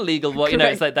it's not an illegal war.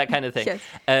 It's like that kind of thing.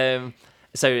 Yes.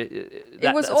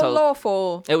 It was all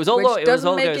lawful. It was all lawful. Which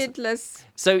doesn't make it less.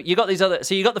 So you got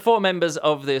you got the 4 members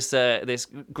of this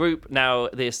group now.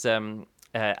 This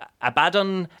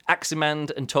Abaddon,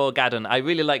 Aximand, and Torgaddon. I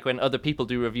really like when other people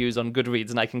do reviews on Goodreads,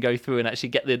 and I can go through and actually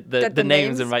get the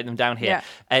names and write them down here.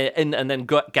 Yeah. And then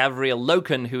Gavriel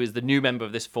Loken, who is the new member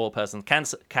of this 4-person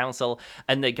council,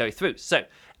 and they go through. So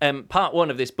part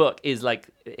 1 of this book is like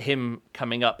him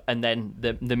coming up, and then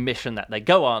the mission that they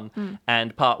go on.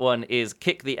 And part 1 is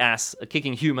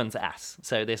kicking humans' ass.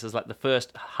 So this is like the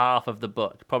first half of the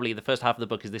book. Probably the first half of the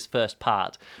book is this first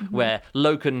part, where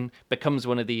Loken becomes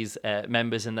one of these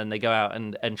members, and then they go out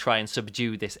and try and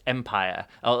subdue this empire,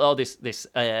 or this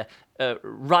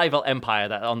rival empire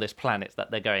that on this planet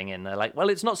that they're going in. They're like, well,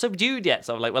 it's not subdued yet.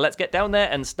 So I'm like, well, let's get down there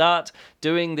and start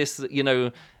doing this,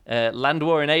 land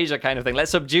war in Asia kind of thing.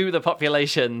 Let's subdue the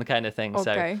population kind of thing.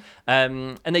 Okay.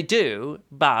 So, and they do,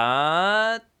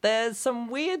 but there's some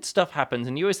weird stuff happens.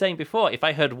 And you were saying before, if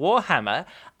I heard Warhammer,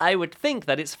 I would think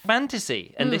that it's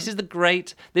fantasy. And this is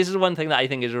one thing that I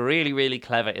think is really, really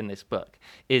clever in this book,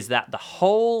 is that the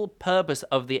whole purpose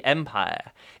of the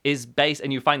Empire is based,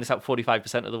 and you find this out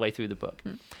 45% of the way through the book.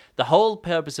 The whole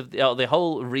purpose of the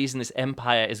whole reason this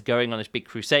empire is going on this big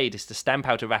crusade is to stamp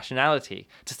out irrationality,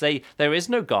 to say there is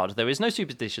no God, there is no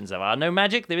superstitions, there are no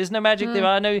magic, there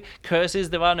are no curses,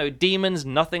 there are no demons,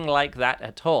 nothing like that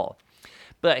at all.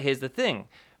 But here's the thing.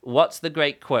 What's the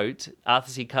great quote,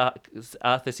 Arthur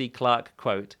C. Clarke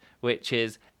quote, which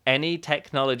is, any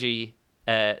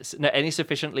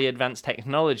sufficiently advanced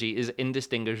technology is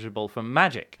indistinguishable from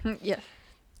magic. Yeah.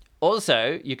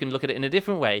 Also, you can look at it in a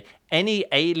different way. Any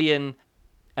alien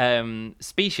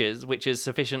species which is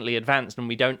sufficiently advanced and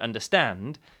we don't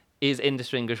understand is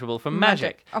indistinguishable from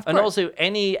magic. And also,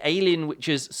 any alien which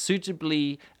is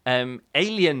suitably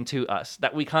alien to us,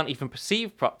 that we can't even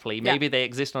perceive properly, maybe they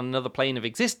exist on another plane of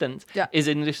existence, is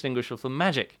indistinguishable from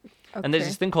magic. Okay. And there's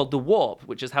this thing called the warp,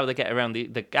 which is how they get around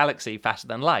the galaxy faster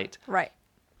than light. Right.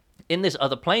 In this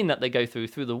other plane that they go through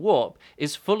the warp,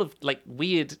 is full of like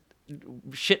weird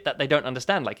shit that they don't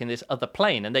understand, like in this other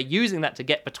plane, and they're using that to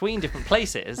get between different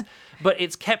places, but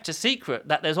it's kept a secret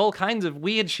that there's all kinds of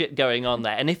weird shit going on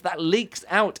there, and if that leaks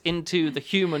out into the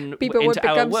human, People would into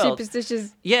our become world,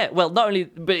 superstitious. yeah, well, not only,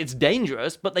 but it's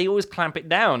dangerous, but they always clamp it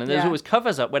down, and there's Yeah. always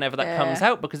covers up whenever that comes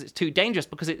out because it's too dangerous,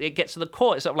 because it gets to the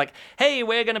core. It's sort of like, hey,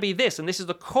 we're going to be this, and this is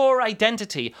the core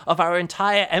identity of our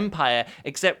entire empire,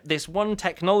 except this one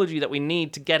technology that we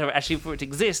need to get it actually for it to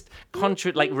exist,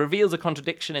 reveals a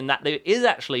contradiction in that there is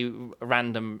actually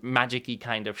random magic-y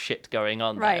kind of shit going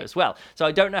on Right. there as well. So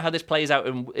I don't know how this plays out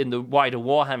in the wider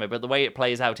Warhammer, but the way it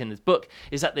plays out in this book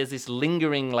is that there's this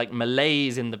lingering like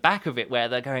malaise in the back of it where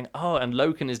they're going, oh, and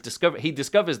Loken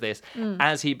discovers this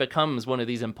as he becomes one of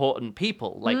these important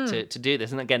people, like to do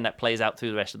this. And again, that plays out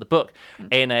through the rest of the book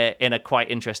in a quite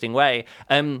interesting way.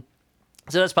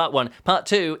 So that's part one. Part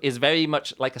two is very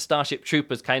much like a Starship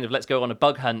Troopers kind of, let's go on a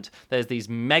bug hunt. There's these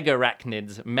mega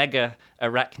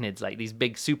arachnids, like these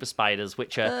big super spiders,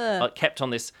 which are kept on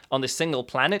this single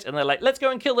planet, and they're like, let's go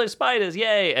and kill those spiders,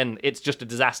 yay! And it's just a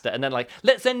disaster. And then like,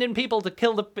 let's send in people to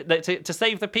kill to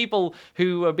save the people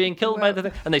who are being killed by the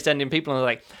thing. And they send in people, and they're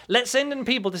like, let's send in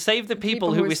people to save the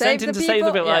people who we sent in to save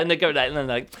the people. Yeah. And they go, and then they're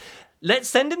like, let's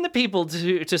send in the people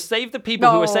to save the people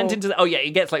who are sent into. Oh yeah,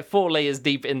 it gets like 4 layers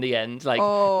deep in the end. Like,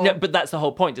 no, but that's the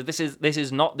whole point. This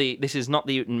is not the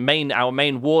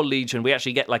main war legion. We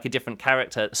actually get like a different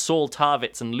character, Saul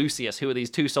Tarvitz and Lucius, who are these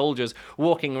two soldiers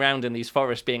walking around in these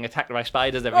forests being attacked by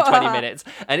spiders every 20 minutes.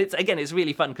 And it's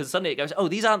really fun because suddenly it goes, oh,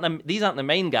 these aren't the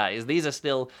main guys. These are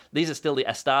still the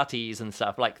Astartes and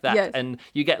stuff like that. Yes. And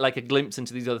you get like a glimpse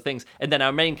into these other things, and then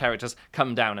our main characters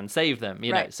come down and save them.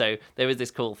 You know, so there is this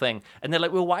cool thing. And they're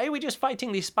like, well, why are we just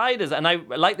fighting these spiders? And I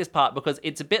like this part because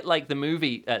it's a bit like the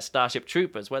movie Starship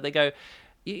Troopers, where they go,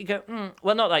 you go,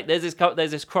 well, not like there's this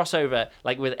crossover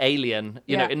like with Alien,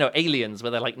 Aliens, where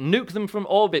they're like, nuke them from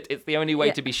orbit. It's the only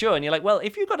way to be sure. And you're like, well,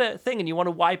 if you've got a thing and you want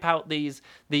to wipe out these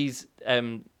creatures,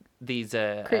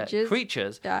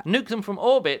 nuke them from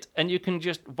orbit, and you can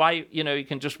just wipe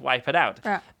it out.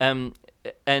 Yeah.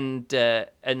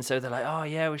 And so they're like, oh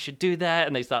yeah, we should do that,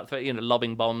 and they start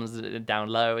lobbing bombs down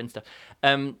low and stuff.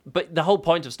 But the whole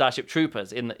point of Starship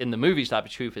Troopers in the movie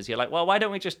Starship Troopers, you're like, well, why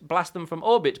don't we just blast them from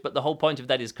orbit? But the whole point of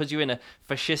that is because you're in a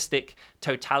fascistic,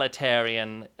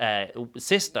 totalitarian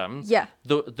system. Yeah.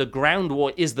 The ground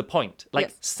war is the point.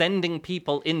 Like sending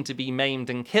people in to be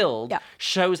maimed and killed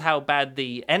shows how bad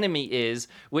the enemy is,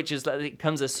 which is like it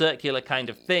becomes a circular kind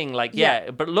of thing. Like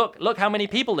but look how many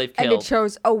people they've killed. And it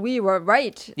shows, oh, we were right.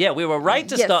 Yeah, we were right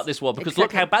to start this war because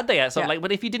look how bad they are. So like,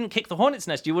 but if you didn't kick the hornet's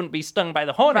nest, you wouldn't be stung by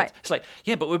the hornet. Right. It's like,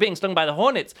 yeah, but we're being stung by the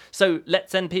hornets. So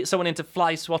let's send someone in to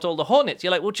fly swat all the hornets.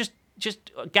 You're like, well, just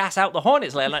gas out the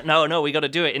hornets. Like, no, we got to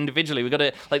do it individually. We got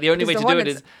to, like, the only way to do it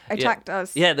is attacked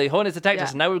us. Yeah, the hornets attacked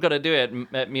us. And now we've got to do it,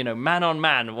 man on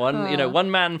man. One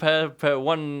man per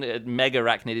one mega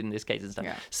arachnid in this case and stuff.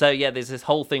 Yeah. So yeah, there's this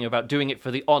whole thing about doing it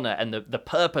for the honor, and the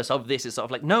purpose of this is sort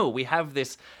of like, no, we have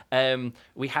this.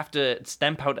 We have to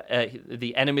stamp out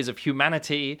the enemies of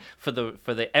humanity for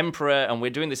the emperor, and we're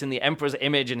doing this in the emperor's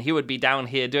image, and he would be down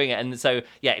here doing it. And so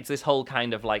yeah, it's this whole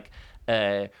kind of like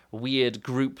weird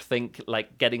group think,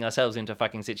 like getting ourselves into a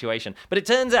fucking situation. But it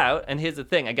turns out, and here's the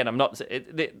thing, again, I'm not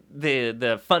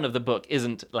the fun of the book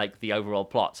isn't like the overall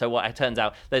plot. So what it turns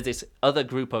out, there's this other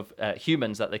group of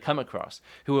humans that they come across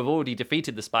who have already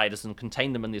defeated the spiders and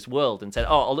contained them in this world and said,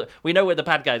 oh, we know where the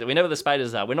bad guys are, we know where the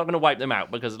spiders are, we're not going to wipe them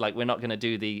out because like we're not going to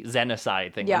do the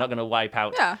xenocide thing. We're not going to wipe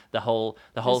out the whole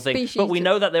thing, but we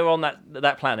know that they're on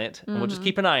that planet, and we'll just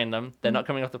keep an eye on them. They're not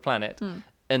coming off the planet.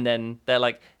 And then they're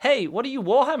like, hey, what are you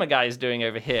Warhammer guys doing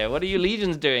over here? What are you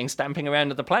Legions doing stamping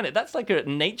around at the planet? That's like a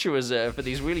nature reserve for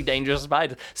these really dangerous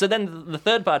spiders. So then the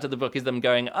third part of the book is them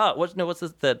going, what's the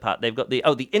third part? They've got the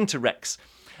Interrex.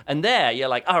 And there, you're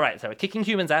like, all right, so we're kicking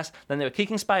humans' ass, then they were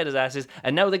kicking spiders' asses,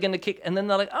 and now they're going to kick, and then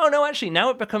they're like, oh, no, actually, now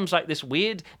it becomes like this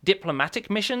weird diplomatic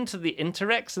mission to the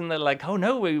Interrex, and they're like, oh,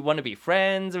 no, we want to be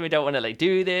friends, and we don't want to, like,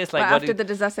 do this. Like, after the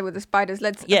disaster with the spiders,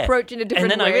 let's approach in a different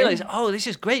way. And then I realized, oh, this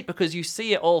is great, because you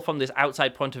see it all from this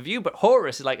outside point of view, but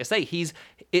Horus, like I say,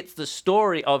 it's the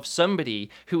story of somebody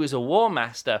who is a war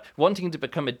master, wanting to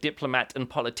become a diplomat and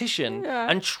politician,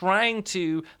 and trying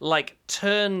to, like,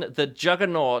 turn the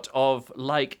juggernaut of,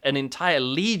 like, an entire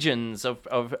legions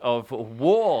of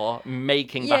war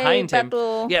making behind him.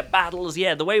 Yeah, battles.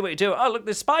 Yeah, the way we do it. Oh, look,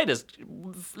 there's spiders.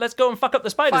 Let's go and fuck up the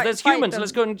spiders. There's humans.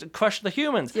 Let's go and crush the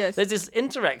humans. Yes. There's this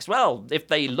Interrex. Well, if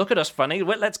they look at us funny,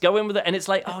 let's go in with it. And it's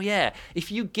like, oh yeah,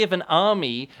 if you give an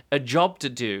army a job to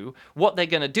do, what they're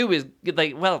going to do is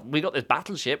we got this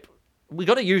battleship. we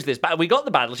got to use this. We got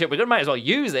the battleship. We might as well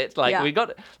use it. Like Yeah. we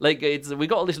got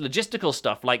all this logistical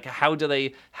stuff. Like how do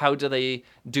they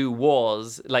do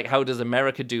wars? Like how does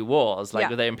America do wars? Like Yeah.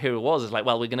 with their imperial wars, it's like,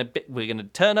 well, we're gonna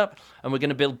turn up and we're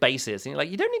gonna build bases. And you're like,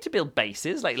 you don't need to build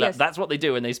bases. Like Yes. that's what they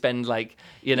do, and they spend like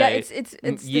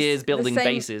it's years building the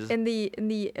same bases. in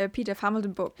the Peter F.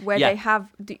 Hamilton book, where Yeah. they have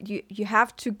you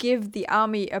have to give the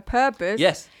army a purpose.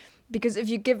 Yes. Because if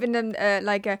you're giving them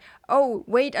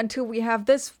wait until we have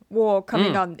this war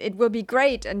coming on, it will be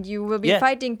great, and you will be Yeah.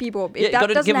 fighting people. Yeah, you If that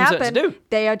gotta doesn't give 'em something happen, to do.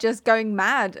 they are just going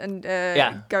mad and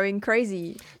going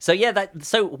crazy. So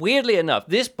so weirdly enough,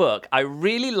 this book, I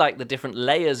really like the different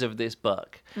layers of this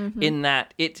book in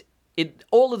that it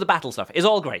all of the battle stuff is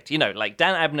all great. Like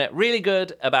Dan Abnett, really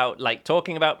good about like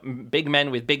talking about big men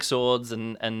with big swords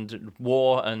and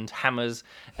war and hammers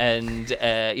and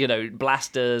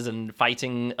blasters and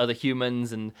fighting other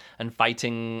humans and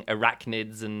fighting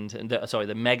arachnids and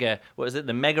the mega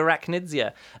arachnids,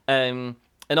 yeah.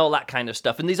 And all that kind of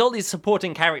stuff, and all these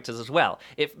supporting characters as well.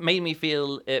 It made me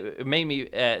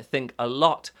think a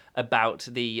lot about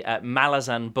the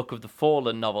Malazan Book of the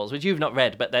Fallen novels, which you've not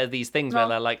read, but they're these things where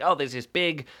they're like, oh, there's this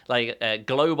big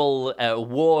global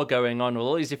war going on with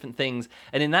all these different things,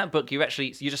 and in that book you're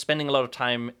just spending a lot of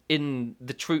time in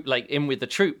the with the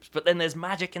troops, but then there's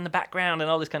magic in the background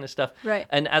and all this kind of stuff. Right.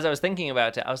 And as I was thinking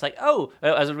about it, I was like, as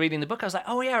I was reading the book, I was like,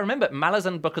 oh yeah, I remember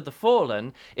Malazan Book of the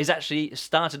Fallen is actually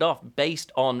started off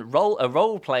based on a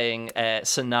role-playing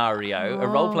scenario,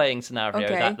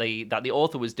 okay. that the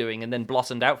author was doing, and then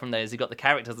blossomed out from there as he got the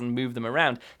characters and moved them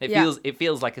around. It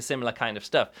feels like a similar kind of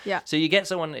stuff. Yeah. So you get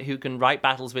someone who can write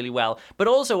battles really well, but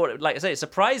also, like I say, it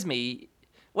surprised me.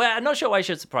 Well, I'm not sure why it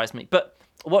should surprise me, but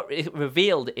what it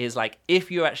revealed is like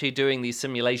if you're actually doing these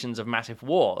simulations of massive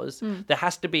wars, there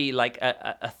has to be like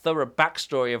a thorough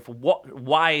backstory of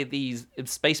why these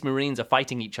space marines are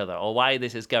fighting each other or why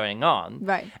this is going on.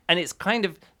 Right. And it's kind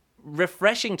of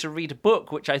refreshing to read a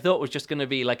book which I thought was just going to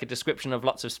be like a description of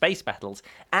lots of space battles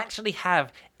actually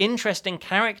have interesting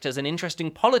characters and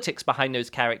interesting politics behind those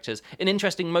characters and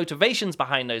interesting motivations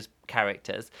behind those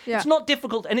characters. Yeah. It's not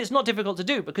difficult, and it's not difficult to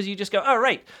do because you just go, oh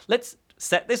right, let's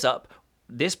set this up.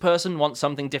 This person wants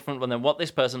something different than what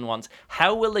this person wants.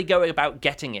 How will they go about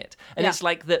getting it? And it's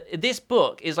like this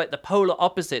book is like the polar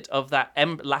opposite of that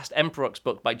last Emperox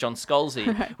book by John Scalzi,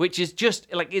 Right. which is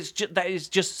just like that is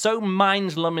just so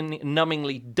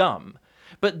mind-numbingly dumb.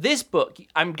 But this book,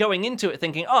 I'm going into it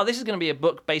thinking, oh, this is going to be a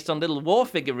book based on little war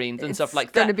figurines and stuff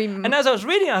like that. And as I was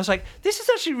reading it, I was like, this is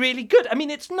actually really good. I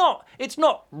mean, it's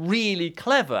not really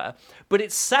clever, but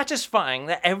it's satisfying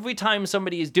that every time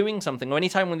somebody is doing something, or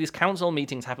anytime when these council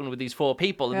meetings happen with these four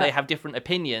people and they have different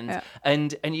opinions,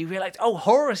 and you realize, oh,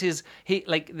 Horus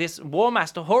this War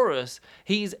Master Horus,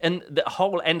 and the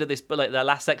whole end of this, like the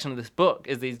last section of this book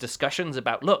is these discussions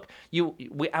about, look,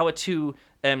 our two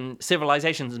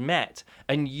civilizations met,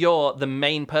 and you're the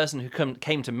main person who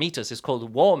came to meet us is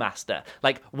called War Master.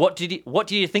 Like, what do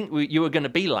you think you were going to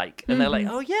be like? And they're like,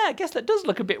 oh yeah, I guess that does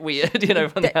look a bit weird,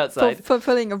 from the outside.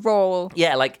 Fulfilling a role.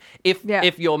 Yeah, like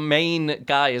if your main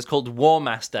guy is called War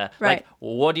Master, right.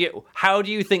 like how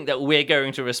do you think that we're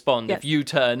going to respond if you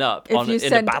turn up in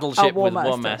a battleship with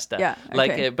War Master? Yeah,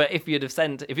 okay. Like, but if you'd have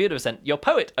sent your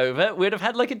poet over, we'd have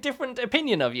had like a different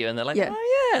opinion of you, and they're like,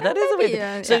 oh yeah, that is a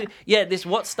bit. So this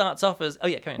what starts off as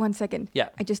carry on. 1 second. Yeah.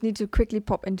 I just need to quickly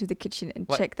pop into the kitchen and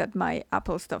check that my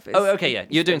Apple stuff is. Oh, okay, yeah.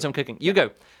 You're doing some cooking. You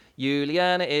go.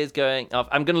 Juliana is going off.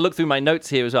 I'm going to look through my notes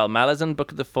here as well. Malazan,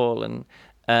 Book of the Fallen.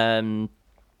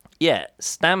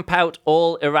 Stamp out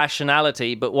all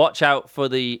irrationality, but watch out for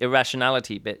the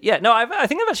irrationality bit. Yeah, no, I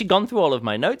think I've actually gone through all of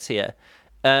my notes here.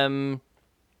 How's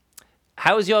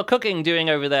your cooking doing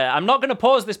over there? I'm not going to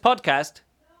pause this podcast.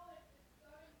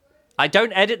 I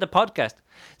don't edit the podcast.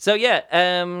 So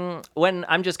when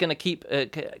I'm just going to keep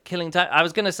killing time. I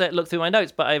was going to look through my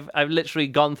notes, but I've literally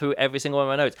gone through every single one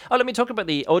of my notes. Oh, let me talk about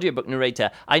the audiobook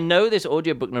narrator. I know this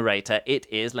audiobook narrator. It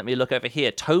is, let me look over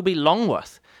here, Toby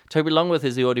Longworth. Toby Longworth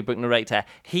is the audiobook narrator.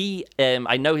 He,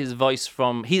 I know his voice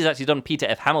from, he's actually done Peter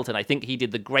F. Hamilton. I think he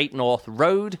did the Great North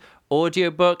Road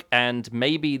audiobook and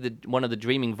maybe one of the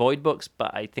Dreaming Void books,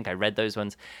 but I think I read those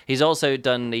ones. He's also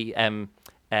done the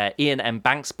Ian M.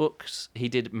 Banks books. He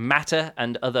did Matter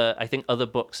and other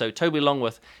books. So Toby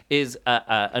Longworth is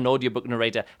an audiobook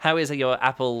narrator. How is your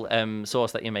apple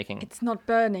sauce that you're making? It's not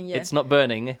burning yet. It's not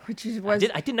burning. I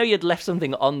didn't know you'd left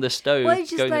something on the stove. Well, it's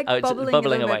just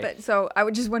bubbling away. Bit, so I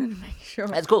just wanted to make sure.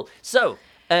 That's cool. So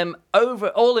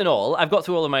all in all, I've got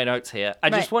through all of my notes here. I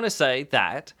just want to say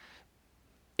that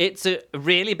it's a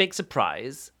really big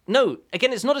surprise. No,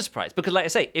 again, it's not a surprise because, like I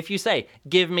say, if you say,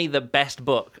 give me the best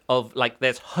book of, like,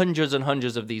 there's hundreds and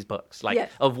hundreds of these books, like,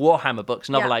 of Warhammer books,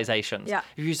 novelizations. Yeah.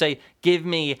 If you say, give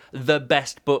me the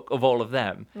best book of all of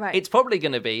them, it's probably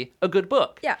going to be a good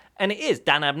book. Yeah. And it is.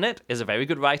 Dan Abnett is a very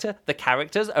good writer. The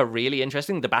characters are really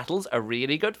interesting. The battles are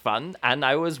really good fun. And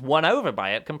I was won over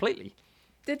by it completely.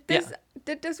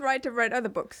 Did this writer write other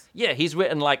books? Yeah, he's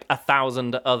written like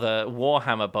 1,000 other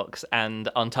Warhammer books, and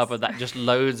on top of that, just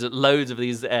loads of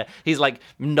these. He's like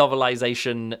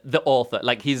novelization, the author.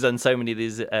 Like he's done so many of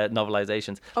these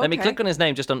novelizations. Let me click on his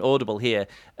name just on Audible here.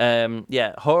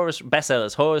 Horus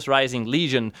bestsellers: Horus Rising,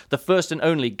 Legion, The First and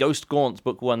Only, Ghost Gaunts,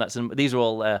 Book 1. These are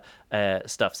all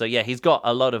stuff. So yeah, he's got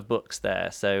a lot of books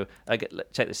there. So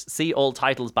check this. See all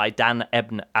titles by Dan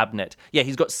Abnett. Yeah,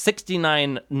 he's got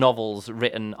 69 novels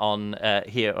written on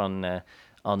here on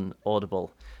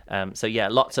Audible. So yeah,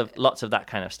 lots of that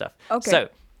kind of stuff. Okay. So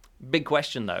big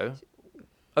question though.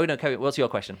 Oh no, Kerry, what's your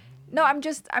question? No, I'm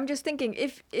just thinking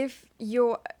if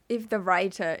the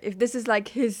writer, if this is like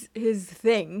his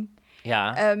thing.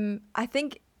 Yeah. I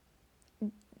think.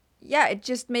 Yeah, it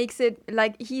just makes it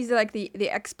like he's like the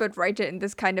expert writer in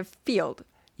this kind of field.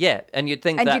 Yeah, and you'd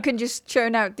think and that... you can just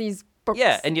churn out these books.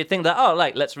 Yeah, and you'd think that,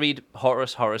 let's read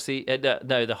Horus Heresy.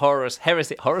 The Horus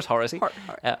Heresy. Horus Heresy.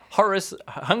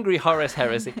 Hungry Horus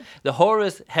Heresy. The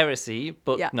Horus Heresy,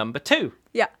 book number 2.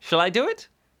 Yeah. Shall I do it?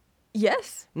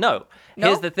 Yes. No.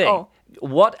 Here's the thing. Oh.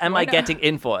 What am I getting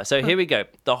in for? So here we go.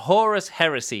 The Horus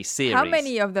Heresy series. How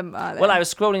many of them are there? Well, I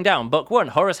was scrolling down. Book 1,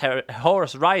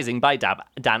 Horus Rising by Dan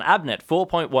Abnett,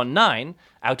 4.19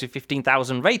 out of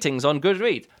 15,000 ratings on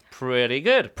Goodreads. Pretty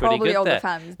good. Pretty Probably good all there. the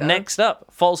fans, though. Next up,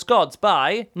 False Gods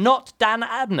by not Dan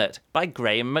Abnett, by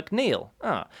Graham McNeil.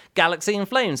 Galaxy in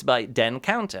Flames by Den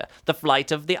Counter. The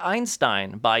Flight of the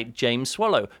Einstein by James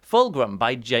Swallow. Fulgrim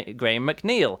by Graham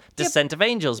McNeil. Descent of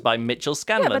Angels by Mitchell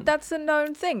Scanlon. Yeah, but that's a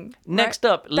known thing. Next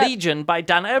up, Legion by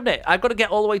Dan Abnett. I've got to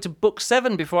get all the way to book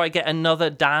 7 before I get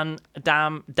another Dan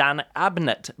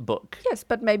Abnett book. Yes,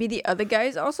 but maybe the other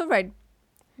guys also write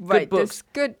books. this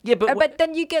good. Yeah, but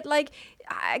then you get like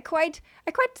I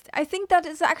think that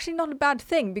is actually not a bad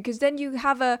thing because then you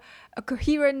have a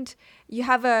coherent, you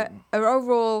have an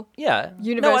overall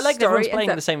universe. No, I like that everyone's story playing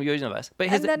in the same universe. But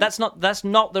that's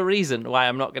not the reason why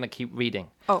I'm not going to keep reading.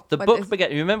 The book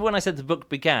began. You remember when I said the book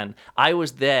began? I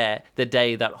was there the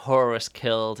day that Horus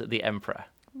killed the Emperor.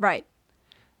 Right.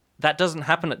 That doesn't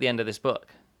happen at the end of this book.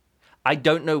 I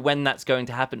don't know when that's going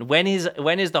to happen. When is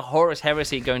the Horus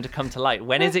Heresy going to come to light?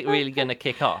 When is it really going to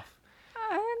kick off?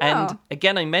 And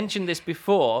again, I mentioned this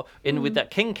before with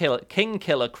that King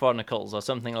Killer Chronicles or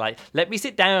something like. Let me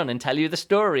sit down and tell you the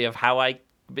story of how I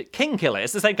King Killer.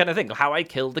 It's the same kind of thing. How I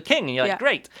killed the king. And you're like,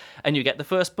 great. And you get the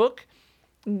first book.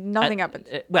 Nothing happens.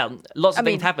 Lots of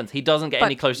things happen. He doesn't get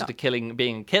any closer to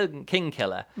being King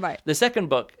Killer. Right. The second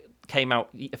book came out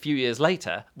a few years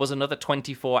later, was another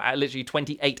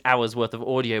 28 hours worth of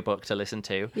audiobook to listen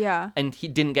to. Yeah. And he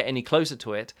didn't get any closer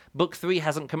to it. Book 3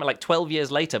 hasn't come out, like 12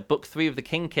 years later, book 3 of the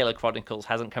King Killer Chronicles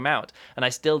hasn't come out. And I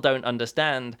still don't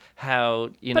understand how,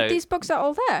 But these books are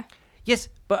all there. Yes,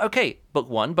 but okay, book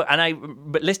 1, but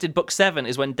listed book 7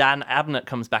 is when Dan Abnett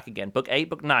comes back again. Book 8,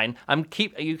 book 9.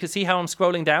 You can see how I'm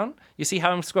scrolling down. You see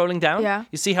how I'm scrolling down. Yeah.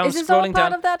 You see how I'm Is this scrolling all down.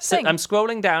 part of that thing? I'm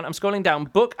scrolling down.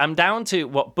 I'm down to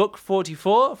book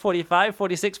 44, 45,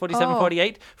 46, 47,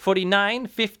 48, 49,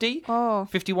 50,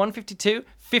 51, 52,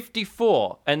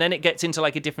 54, and then it gets into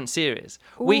like a different series.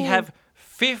 Ooh. We have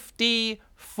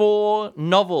 54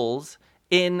 novels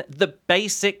in the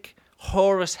basic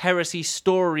Horus Heresy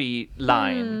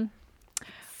storyline.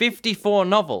 54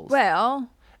 novels. Well,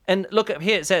 and look up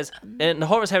here, it says in the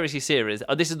Horus Heresy series,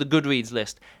 this is the Goodreads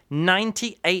list,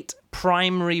 98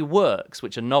 primary works,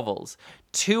 which are novels,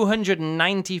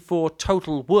 294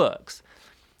 total works.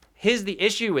 Here's the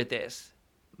issue with this.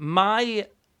 My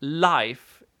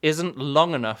life isn't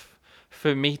long enough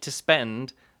for me to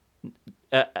spend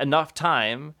enough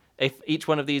time. If each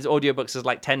one of these audiobooks is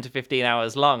like 10 to 15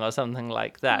 hours long or something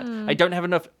like that. I don't have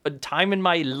enough time in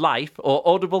my life or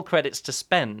Audible credits to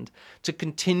spend to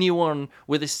continue on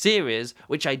with a series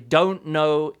which I don't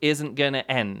know isn't going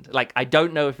to end. Like, I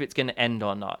don't know if it's going to end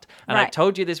or not. And I've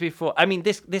told you this before. I mean,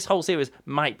 this whole series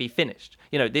might be finished.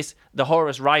 The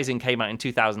Horus Rising came out in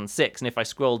 2006. And if I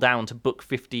scroll down to book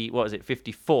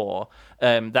 54,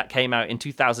 that came out in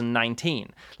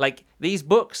 2019. Like, these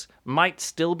books might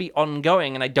still be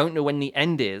ongoing, and I don't know when the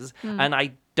end is, and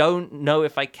I don't know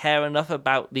if I care enough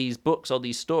about these books or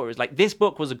these stories. Like, this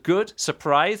book was a good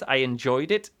surprise. I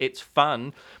enjoyed it. It's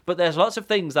fun. But there's lots of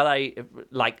things that I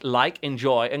like,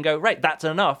 enjoy, and go, right, that's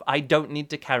enough. I don't need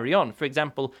to carry on. For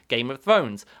example, Game of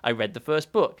Thrones. I read the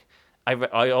first book.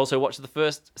 I also watched the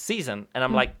first season, and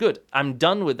I'm like, good, I'm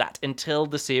done with that until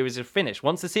the series is finished.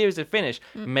 Once the series is finished,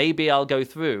 maybe I'll go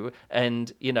through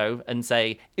and, and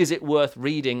say, is it worth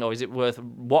reading or is it worth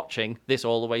watching this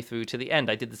all the way through to the end?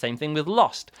 I did the same thing with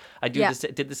Lost. I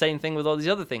did the same thing with all these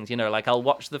other things, like I'll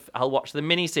watch the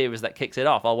mini series that kicks it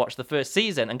off. I'll watch the first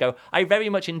season and go, I very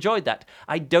much enjoyed that.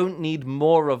 I don't need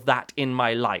more of that in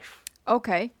my life.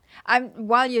 Okay.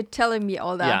 While you're telling me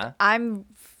all that, I'm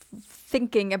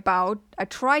thinking about, I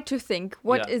try to think,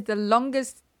 what is the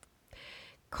longest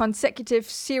consecutive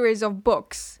series of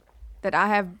books that I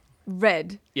have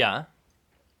read. Yeah.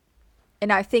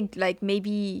 And I think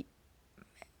maybe,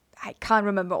 I can't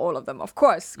remember all of them, of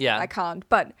course. Yeah. I can't,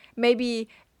 but maybe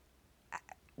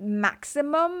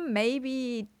maximum,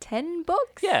 maybe 10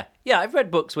 books. Yeah, I've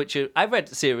read I've read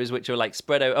series which are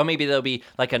spread out, or maybe there'll be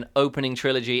an opening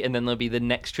trilogy and then there'll be the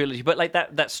next trilogy, but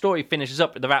that story finishes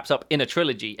up, the wraps up in a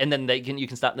trilogy, and then you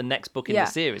can start the next book in the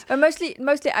series. But mostly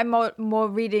I'm more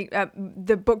reading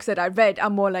the books that I read are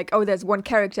more there's one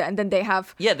character and then they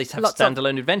have they have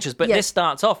standalone adventures, but this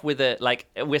starts off with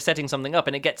we're setting something up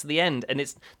and it gets to the end and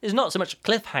there's not so much a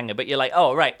cliffhanger, but you're like,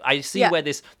 oh right, I see where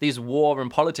these war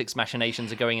and politics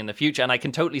machinations are going in the future, and I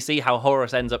can totally see how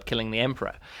Horus ends up killing the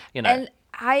Emperor. And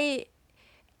I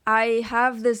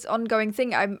have this ongoing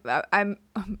thing. I'm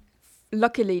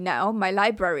luckily now my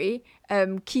library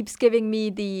keeps giving me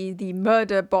the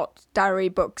Murderbot diary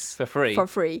books for free.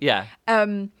 Yeah.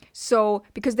 So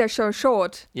because they're so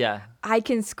short, I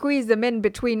can squeeze them in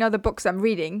between other books I'm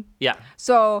reading. Yeah.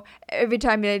 So every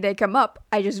time they come up,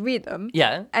 I just read them.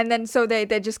 Yeah. And then so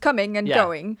they're just coming and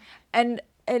going,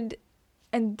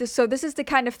 so this is the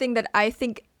kind of thing that I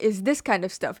think is this kind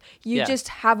of stuff. You just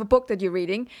have a book that you're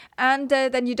reading, and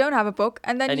then you don't have a book,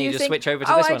 and then you just think, switch over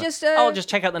to this one. I'll just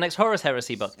check out the next Horus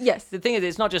Heresy book. Yes. The thing is,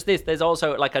 it's not just this. There's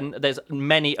also there's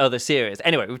many other series.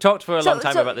 Anyway, we've talked for a long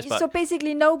time about this book. So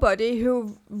basically, nobody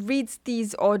who reads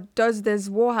these or does this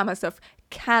Warhammer stuff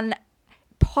can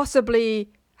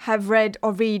possibly have read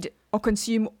or read or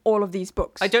consume all of these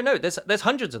books. I don't know. There's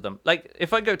hundreds of them.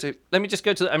 If I go to, let me just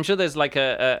go to, I'm sure there's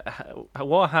a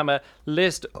Warhammer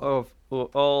list of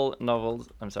all novels.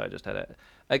 I'm sorry, I just had it.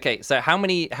 Okay, so how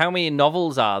many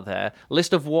novels are there?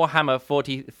 List of Warhammer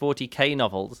 40K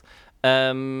novels.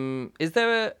 Is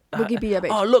there a Wikipedia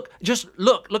page? Oh, look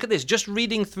at this. Just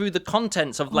reading through the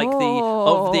contents of the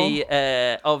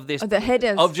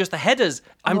headers. Of just the headers.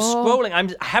 I'm scrolling. I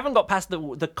haven't got past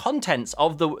the contents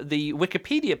of the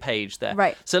Wikipedia page there.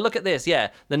 Right. So look at this. Yeah,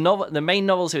 the main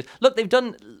novel series. Look, they've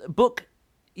done book.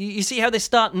 You see how they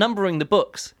start numbering the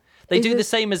books. They do the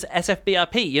same as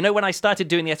SFBRP. When I started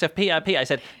doing the SFBRP, I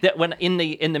said that when in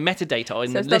the metadata or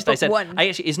in the list, I said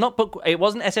it's not book. It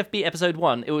wasn't SFB episode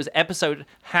 1. It was episode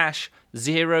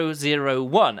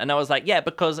 #001, and I was like, yeah,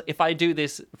 because if I do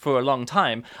this for a long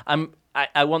time,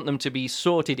 I want them to be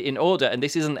sorted in order, and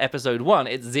this isn't episode 1.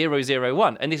 It's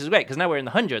 001, and this is great because now we're in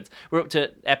the hundreds. We're up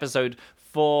to episode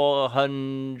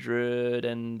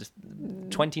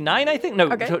 429, I think.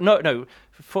 No, okay. no.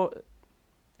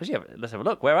 Let's have a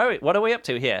look. Where are we? What are we up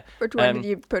to here? Which one did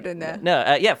you put in there?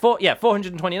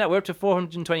 429. We're up to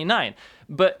 429.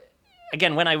 But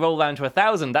again, when I roll down to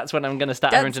 1,000, that's when I'm going to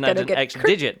start having to add an extra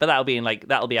digit. But that'll be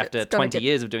after 20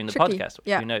 years of doing the podcast.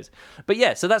 Yeah. Who knows? But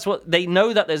yeah, so that's what they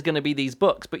know, that there's going to be these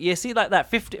books. But you see, that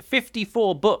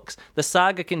 54 books. The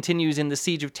saga continues in the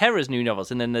Siege of Terror's new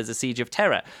novels, and then there's the Siege of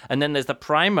Terror, and then there's the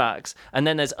Primarchs, and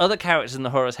then there's other characters in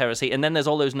the Horus Heresy, and then there's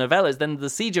all those novellas, then the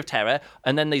Siege of Terror,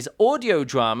 and then these audio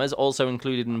dramas also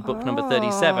included in book number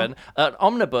 37,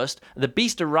 Omnibus, the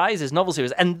Beast Arises novel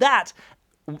series, and that.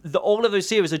 All of those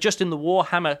series are just in the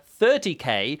Warhammer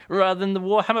 30k rather than the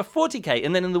Warhammer 40k.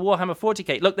 And then in the Warhammer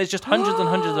 40k, look, there's just hundreds and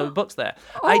hundreds of books there.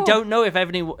 I don't know if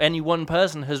any one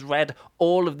person has read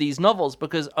all of these novels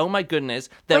because, oh my goodness,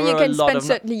 there are a lot of... Well, you can spend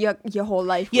certainly your whole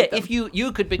life with them. If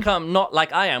you could become not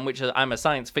like I am, which is I'm a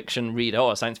science fiction reader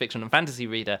or a science fiction and fantasy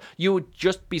reader, you would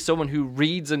just be someone who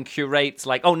reads and curates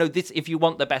this, if you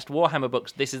want the best Warhammer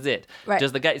books, this is it. Right.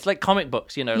 It's like comic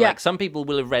books, like some people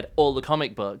will have read all the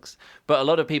comic books, but a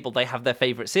lot of people, they have their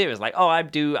favorite series, I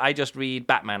just read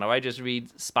Batman, or I just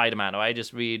read Spider-Man, or I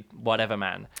just read Whatever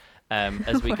Man,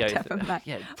 as we go through.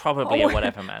 Yeah, probably a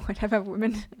Whatever Man. Whatever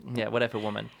woman. Yeah, Whatever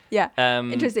Woman. Yeah.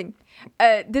 Interesting.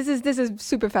 This is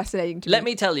super fascinating to me. Let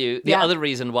me tell you the other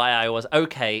reason why I was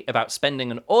okay about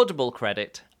spending an Audible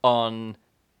credit on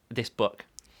this book.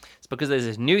 It's because there's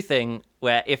this new thing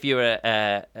where if you're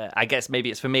I guess maybe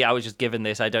it's for me, I was just given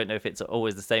this, I don't know if it's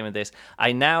always the same with this,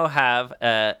 I now have,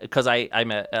 because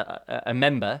I'm a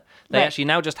member, they Right. actually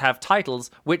now just have titles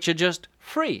which are just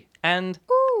free and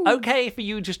okay for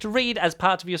you just to read as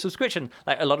part of your subscription.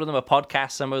 Like a lot of them are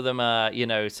podcasts, some of them are,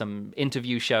 some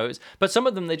interview shows, but some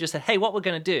of them they just said, hey, what we're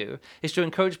going to do is to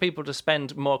encourage people to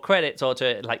spend more credits or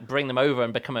to like bring them over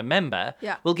and become a member.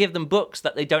 Yeah. We'll give them books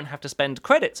that they don't have to spend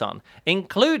credits on,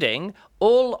 including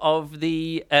all of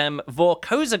the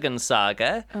Vorkosigan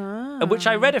saga, which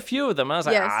I read a few of them. I was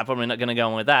like, Yes. I'm probably not going to go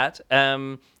on with that.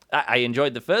 I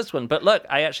enjoyed the first one, but look,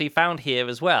 I actually found here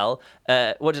as well.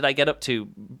 What did I get up to?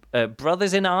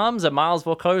 Brothers in Arms, a Miles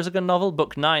Vorkosigan novel,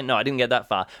 book 9. No, I didn't get that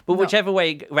far. But whichever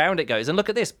way round it goes, and look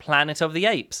at this, Planet of the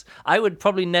Apes. I would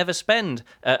probably never spend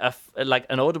like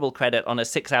an Audible credit on a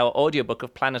 6-hour audiobook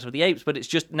of Planet of the Apes, but it's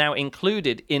just now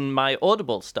included in my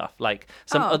Audible stuff. Like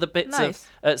some other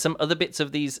bits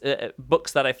of these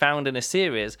books that I found in a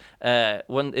series.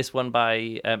 This one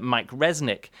by Mike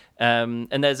Resnick, and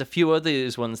there's a few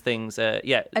others things.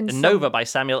 And Nova by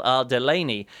Samuel R.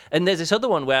 Delaney. And there's this other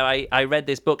one where I read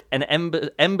this book,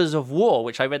 Embers of War,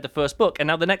 which I read the first book. And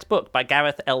now the next book by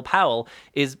Gareth L. Powell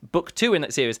is book 2 in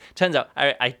that series. Turns out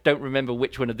I don't remember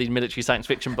which one of these military science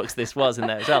fiction books this was in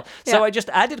there as well. Yeah. So I just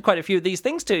added quite a few of these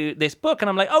things to this book. And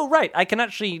I'm like, oh, right, I can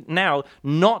actually now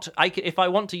if I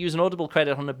want to use an Audible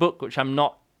credit on a book, which I'm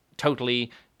not totally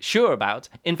sure about.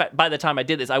 In fact, by the time I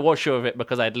did this, I was sure of it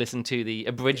because I'd listened to the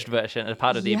abridged version as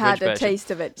part of the abridged version. You had a taste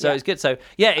of it. So it's good. So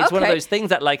yeah, it's one of Okay. those things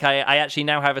that like I actually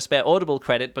now have a spare Audible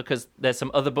credit because there's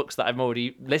some other books that I'm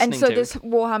already listening And so to. this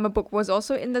Warhammer book was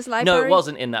also in this library? No, it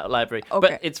wasn't in that library. Okay.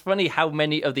 But it's funny how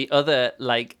many of the other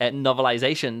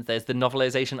novelizations. There's the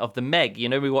novelization of the Meg.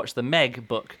 We watched the Meg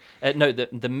book.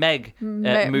 The Meg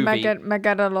movie.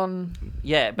 Megadolon.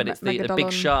 Yeah, but it's the big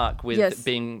Megadolon. shark with Yes.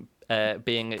 being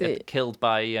The- killed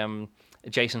by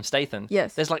Jason Statham.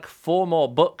 Yes. There's like 4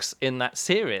 more books in that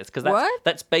series because What?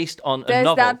 that's based on a There's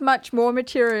novel. that much more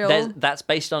material. That's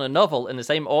based on a novel, and the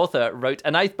same author wrote.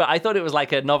 But I thought it was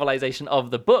like a novelization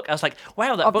of the book. I was like,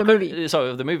 wow, that Of the book. movie.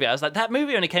 Sorry, of the movie. I was like, that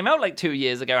movie only came out like 2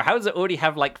 years ago. How does it already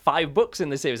have like 5 books in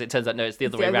the series? It turns out no, it's the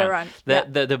other way around. Yeah.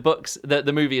 The books,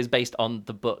 the movie is based on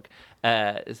the book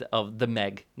of the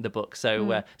Meg, the book.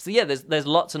 So yeah, there's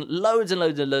lots and loads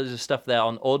of stuff there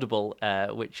on Audible,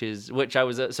 which I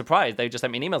was surprised. They just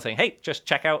sent me an email saying, hey, just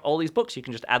check out all these books. You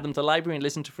can just add them to the library and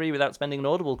listen to free without spending an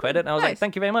Audible credit. And I was like, Nice.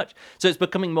 thank you very much. So it's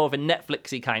becoming more of a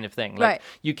Netflixy kind of thing. Like Right.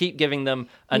 you keep giving them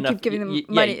You enough. keep giving them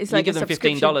money. It's you like give a them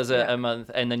subscription. $15 Yeah. a month,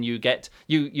 and then you get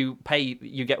you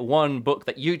get one book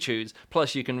that you choose.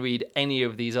 Plus, you can read any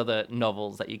of these other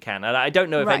novels that you can. And I don't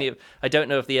know if Right. I don't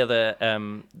know if the other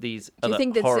these Do you other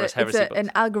think Horus it's Heresy books.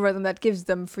 an algorithm that gives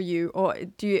them for you, or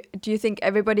do you think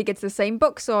everybody gets the same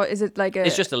books, or is it like a?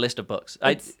 It's just a list of books.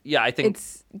 I think.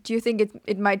 Do you think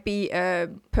it might be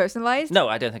personalized? No,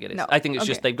 I don't think it is. No. I think it's Okay.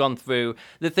 just they've gone through.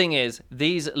 The thing is,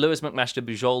 these Lewis McMaster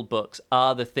Bujold books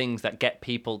are the things that get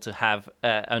people to have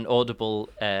an Audible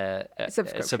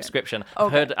subscription.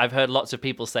 Okay. I've heard lots of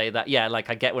people say that. Yeah, like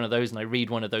I get one of those and I read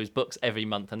one of those books every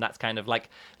month, and that's kind of like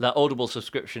the Audible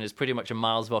subscription is pretty much a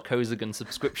Miles Vorkosigan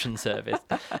subscription service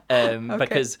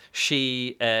because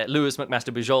Lewis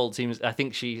McMaster Bujold seems. I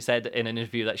think she said in an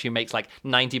interview that she makes like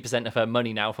 90% of her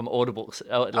money now from Audible,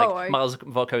 Miles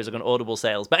Vorkosigan Audible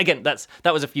sales. But again, that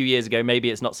was a few years ago. Maybe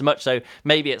it's not so much. So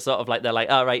maybe it's sort of like they're like,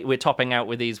 all right, we're topping out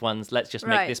with these ones. Let's just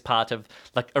make Right. this part of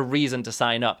like a reason to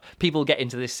sign up. People get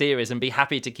into this series and be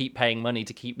happy to keep paying money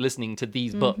to keep listening to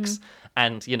these books,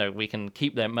 and we can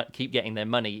keep getting their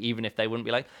money even if they wouldn't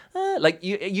be like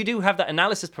you do have that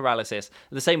analysis paralysis.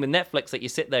 The same with Netflix, that you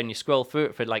sit there and you scroll through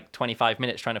it for like 25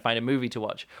 minutes trying to find a movie to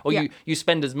watch, or Yeah. you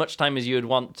spend as much time as you would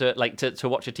want to to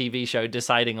watch a TV show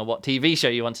deciding on what TV show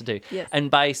you want to do. Yes. And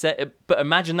but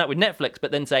imagine that with Netflix,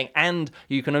 but then saying, and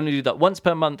you can only do that once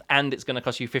per month, and it's going to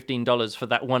cost you $15 for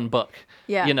that one book.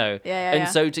 Yeah. And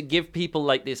so to give people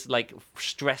like this like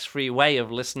stress-free way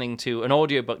of listening to an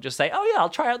audiobook, just say, oh yeah, I'll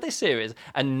try out this series,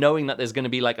 and knowing that there's going to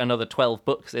be like another 12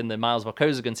 books in the Miles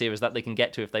Vorkosigan series that they can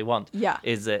get to if they want. Yeah.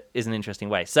 is an interesting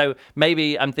way. So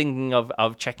maybe I'm thinking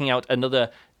of checking out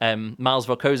another Miles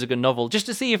Vorkosigan novel just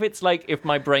to see if it's like if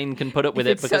my brain can put up with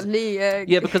it, It's because suddenly,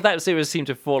 because that series seemed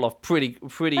to fall off pretty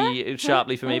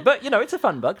sharply for me. But it's a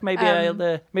fun book. Maybe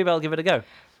I'll give it a go.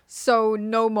 So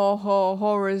no more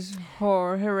heresy.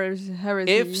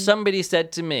 If somebody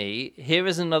said to me, here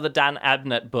is another Dan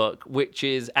Abnett book, which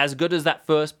is as good as that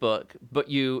first book, but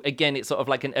it's sort of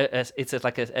like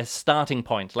a starting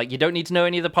point. Like, you don't need to know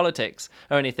any of the politics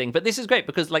or anything. But this is great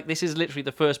because, like, this is literally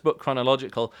the first book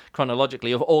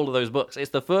chronologically of all of those books.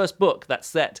 It's the first book that's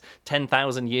set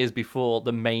 10,000 years before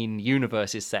the main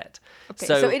universe is set. Okay,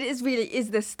 so it is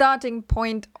the starting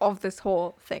point of this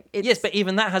whole thing. Yes, but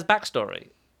even that has backstory.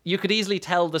 You could easily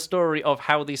tell the story of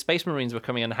how these Space Marines were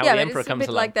coming and how the Emperor comes along. Yeah, it's a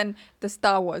bit like then the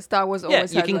Star Wars. Star Wars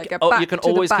always has like a back you can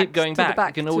always keep going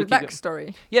back. You can always keep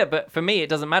backstory. Yeah, but for me it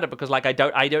doesn't matter because like I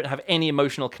don't have any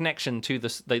emotional connection to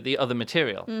the other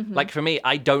material. Mm-hmm. Like for me,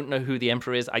 I don't know who the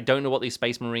Emperor is. I don't know what these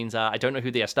Space Marines are. I don't know who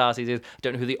the Astartes is. I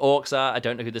don't know who the Orcs are. I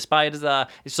don't know who the Spiders are.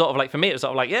 It's sort of like, for me, it's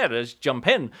sort of like, yeah, let's jump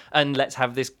in and let's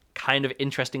have this kind of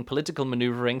interesting political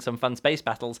maneuvering, some fun space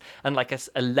battles, and like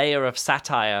a layer of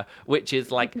satire, which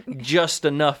is like just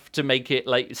enough to make it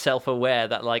like self-aware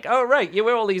that like, oh right,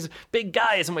 we're all these big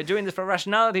guys and we're doing this for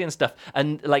rationality and stuff.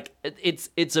 And like it's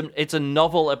a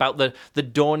novel about the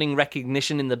dawning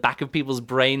recognition in the back of people's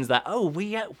brains that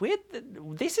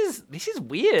this is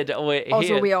weird.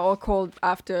 We are all called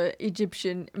after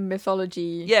Egyptian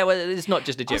mythology. Yeah, well, it's not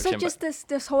just Egyptian. Also, just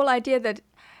this whole idea that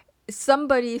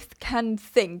somebody can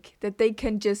think that they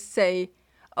can just say,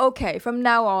 okay, from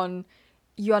now on,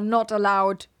 you are not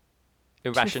allowed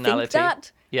irrationality. To think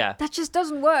that. Yeah, that just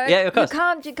doesn't work. Yeah, of course.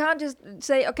 You can't just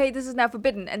say, okay, this is now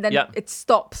forbidden, and then it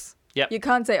stops. Yeah, you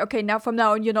can't say, okay, from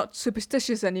now on, you're not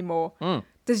superstitious anymore.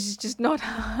 This is just not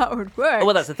how it works. Oh,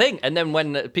 well, that's the thing. And then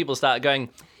when people start going,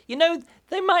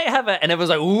 they might have and everyone's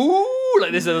like, ooh,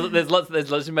 like this. There's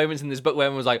lots of moments in this book where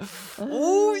everyone's like,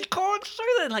 ooh, you can't say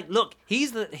that. Like, look,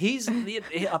 he's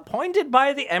appointed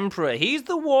by the Emperor. He's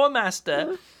the War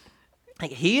Master.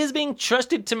 Like, he is being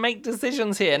trusted to make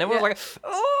decisions here, and everyone's like,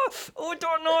 oh, I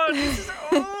don't know.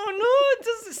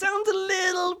 It sounds a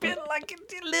little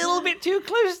bit too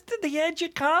close to the edge. You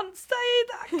can't say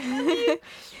that, can you?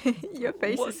 Your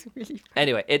face is really funny.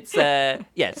 Anyway, it's so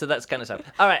that's kind of stuff.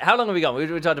 All right, how long have we gone? We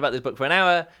talked about this book for an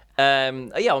hour.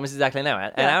 Almost exactly an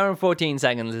hour. An hour and 14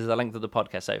 seconds is the length of the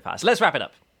podcast so far. So let's wrap it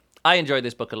up. I enjoyed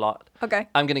this book a lot. Okay.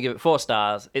 I'm going to give it 4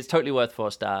 stars. It's totally worth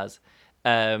 4 stars.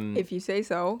 If you say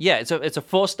so. Yeah, it's a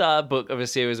 4-star book of a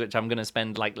series which I'm going to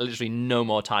spend like literally no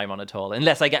more time on at all,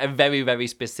 unless I get a very, very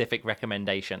specific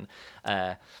recommendation.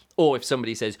 Or if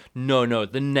somebody says, no,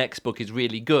 the next book is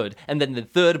really good, and then the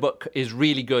third book is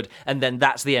really good, and then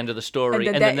that's the end of the story.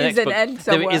 And then, the next book,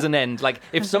 there is an end. Like,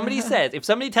 if somebody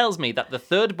tells me that the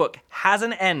third book has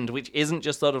an end, which isn't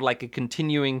just sort of like a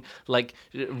continuing like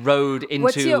road into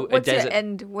what's a desert. What's your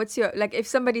end? What's your, like, if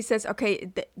somebody says, okay,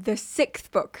 the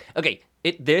 6th book. Okay,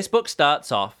 this book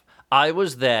starts off, I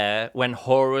was there when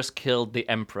Horus killed the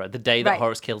Emperor, the day that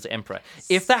Horus kills the Emperor.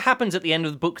 If that happens at the end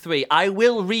of book 3, I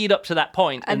will read up to that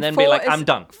point and then be like, I'm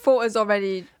done. 4 is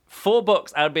already... 4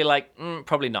 books, I would be like,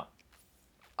 probably not.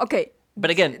 Okay.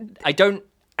 But again, I don't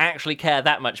actually care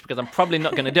that much because I'm probably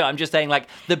not going to do it. I'm just saying, like,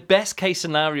 the best case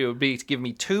scenario would be to give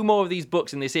me 2 more of these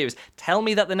books in this series. Tell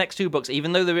me that the next 2 books,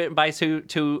 even though they're written by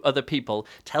two other people,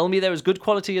 tell me there is good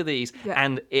quality of these,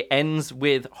 and it ends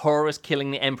with Horus killing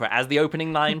the Emperor, as the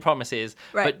opening line promises.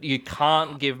 But you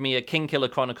can't give me a King Killer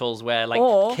Chronicles where,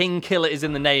 like, King Killer is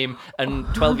in the name, and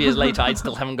 12 years later I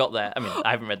still haven't got there. I mean,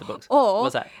 I haven't read the books.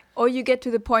 What's that? Or you get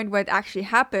to the point where it actually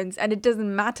happens, and it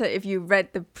doesn't matter if you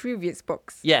read the previous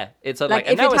books. Yeah, it's a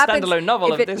standalone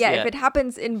novel of this. Yeah, if it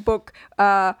happens in book,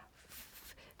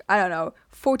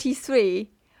 43.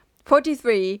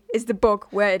 43 is the book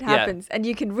where it happens, and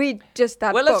you can read just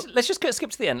that book. Well, let's just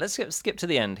skip to the end. Let's skip to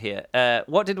the end here.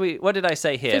 What did I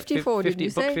say here? 54. Did you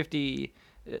say? Book 50.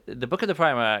 The Book of the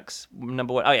Primarchs,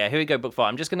 number 1. Oh, yeah, here we go, book 4.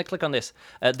 I'm just going to click on this.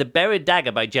 The Buried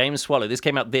Dagger by James Swallow. This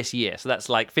came out this year, so that's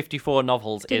like 54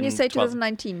 novels in... Didn't you say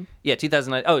 2019? Yeah,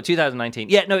 2019.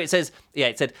 Yeah, no, it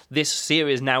said this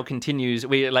series now continues.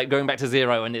 We're like going back to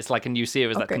 0, and it's like a new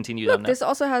series that continues on now. This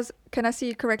also has, can I see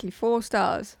it correctly, 4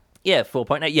 stars. Yeah,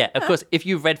 4.8. Yeah, of course, if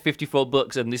you've read 54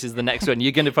 books and this is the next one,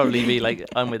 you're going to probably be like,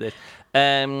 on with it.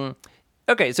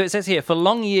 Okay, so it says here, for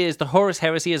long years, the Horus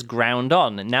heresy has ground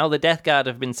on, and now the Death Guard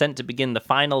have been sent to begin the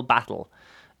final battle.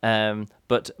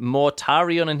 But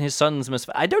Mortarion and his sons must...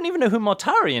 I don't even know who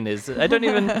Mortarion is. I don't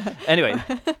even... Anyway,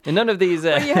 none of these...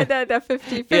 you had that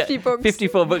 50 books.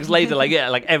 54 books later, like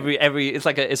every... It's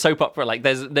like a soap opera. Like,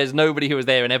 there's nobody who was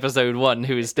there in episode 1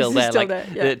 who is still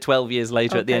there. 12 years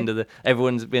later at the end of the...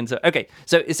 Everyone's been... Okay,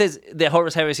 so it says the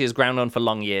Horus heresy has ground on for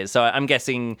long years. So I'm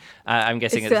guessing... It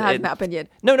still hasn't happened yet.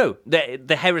 No.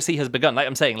 The heresy has begun. Like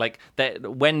I'm saying, like,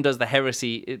 when does the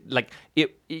heresy...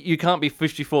 you can't be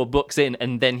 54 books in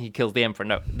and then he kills the Emperor.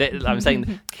 emperor. No, I'm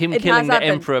saying him It killing has the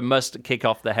happened. emperor must kick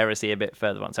off the heresy a bit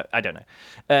further on. So I don't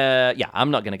know. Yeah,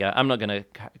 I'm not gonna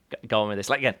go on with this.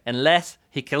 Like again, unless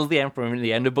he kills the emperor in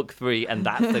the end of book 3, and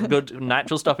that's the good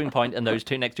natural stopping point, and those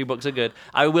next two books are good.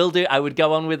 I would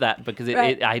go on with that because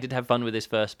I did have fun with this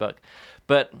first book,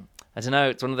 but I don't know.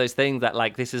 It's one of those things that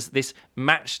like this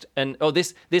matched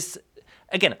this.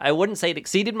 Again, I wouldn't say it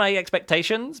exceeded my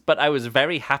expectations, but I was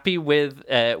very happy with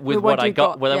what I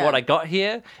got, what I got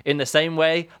here. In the same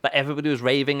way that everybody was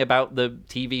raving about the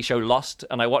TV show Lost,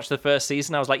 and I watched the first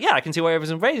season, I was like, yeah, I can see why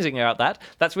everyone's raving about that.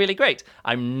 That's really great.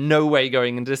 I'm no way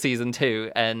going into season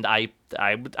 2, and I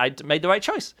made the right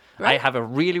choice. Right. I have a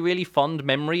really, really fond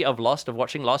memory of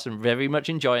watching Lost, and very much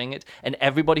enjoying it. And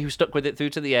everybody who stuck with it through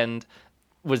to the end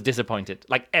was disappointed.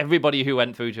 Like everybody who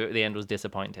went through to the end was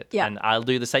disappointed. Yeah. And I'll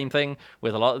do the same thing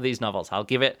with a lot of these novels. I'll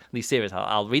give it these series.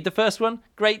 I'll read the first one,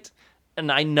 great.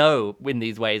 And I know in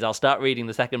these ways I'll start reading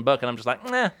the second book and I'm just like,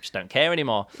 nah, just don't care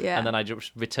anymore. Yeah. And then I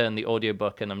just return the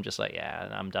audiobook and I'm just like, yeah,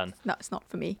 I'm done. No, it's not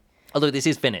for me. Although this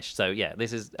is finished, so yeah,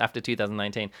 this is after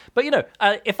 2019. But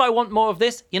if I want more of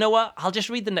this, you know what? I'll just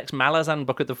read the next Malazan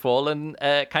Book of the Fallen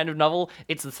kind of novel.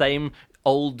 It's the same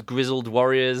old grizzled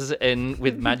warriors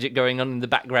with magic going on in the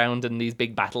background and these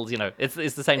big battles. It's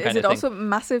the same kind of thing. Is it also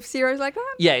massive series like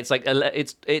that? Yeah, it's like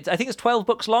it's. I think it's 12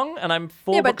 books long, and I'm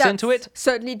 4 books into it.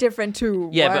 Certainly different too.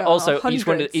 Yeah, but also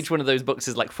each one of those books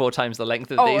is like 4 times the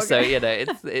length of these. Okay.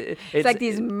 So it's like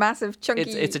these massive chunky.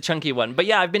 It's a chunky one, but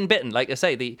yeah, I've been bitten. Like I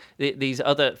say, these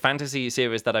other fantasy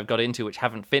series that I've got into which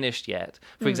haven't finished yet.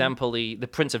 For example, the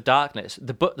Prince of Darkness.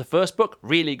 The first book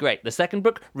really great. The second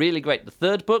book really great. The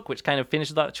third book, which kind of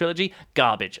finishes that trilogy,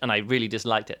 garbage, and I really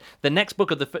disliked it. The next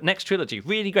book of the next trilogy,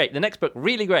 really great. The next book,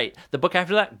 really great. The book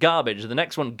after that, garbage. The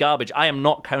next one, garbage. I am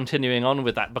not continuing on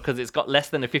with that because it's got less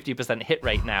than a 50% hit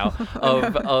rate now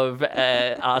of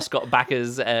R. Scott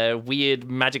Bakker's weird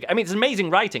magic. I mean, it's amazing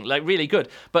writing, like really good.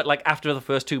 But like after the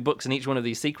first 2 books in each one of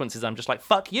these sequences, I'm just like,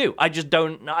 fuck you. I just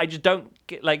don't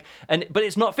get, like, but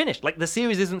it's not finished. Like the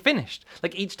series isn't finished.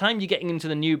 Like each time you're getting into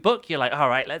the new book, you're like, all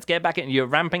right, let's get back in. You're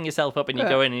ramping yourself up and you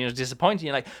go in and you're disappointed.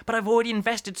 You're like, but I've already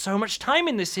invested so much time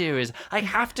in this series. I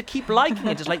have to keep liking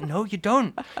it. It's like, no, you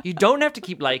don't. You don't have to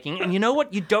keep liking it. And you know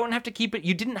what? You don't have to keep it.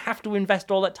 You didn't have to invest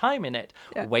all that time in it.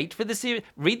 Yeah. Wait for the series.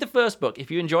 Read the first book.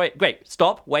 If you enjoy it, great.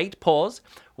 Stop, wait, pause.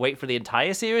 Wait for the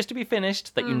entire series to be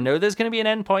finished, that you know there's going to be an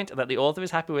end point that the author is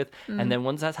happy with. And then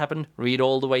once that's happened, read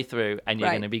all the way through and you're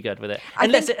going to be good with it.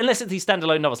 Unless it's these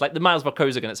standalone novels, like the Miles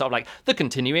Bokozagan, it's sort of like the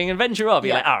continuing adventure of.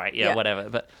 You're like, all right,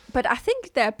 whatever. But I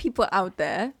think there are people out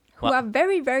there who are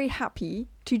very, very happy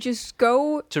to just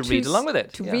go to read along with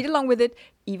it. Read along with it,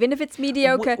 even if it's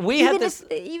mediocre.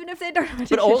 Even if they don't.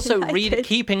 But also,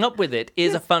 keeping up with it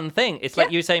is a fun thing. It's like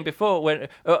you were saying before. When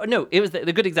it was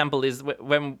the good example is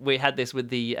when we had this with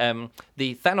the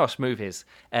Thanos movies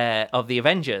of the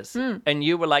Avengers, and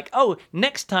you were like, oh,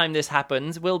 next time this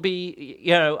happens will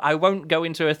be, I won't go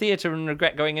into a theater and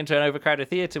regret going into an overcrowded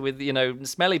theater with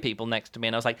smelly people next to me.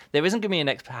 And I was like, there isn't going to be a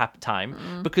next time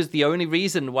because the only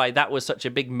reason why that was such a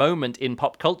big moment in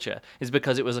pop culture is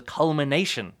because it was a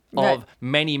culmination of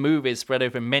many movies spread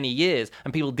over many years,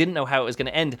 and people didn't know how it was going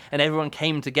to end, and everyone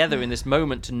came together in this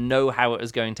moment to know how it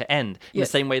was going to end, in the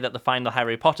same way that the final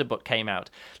Harry Potter book came out.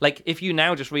 Like, if you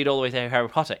now just read all the way through Harry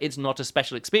Potter, it's not a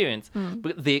special experience,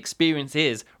 but the experience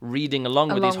is reading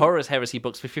along with these Horus Heresy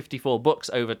books for 54 books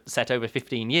set over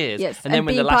 15 years. Yes. And then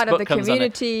when the last book comes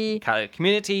community. on it,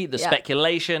 community, the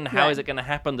speculation, how is it going to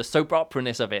happen, the soap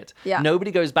opera-ness of it. Yeah.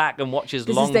 Nobody goes back and watches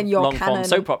long-form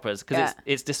soap operas because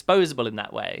it's disposable in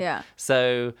that way. Yeah.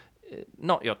 So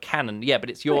not your canon,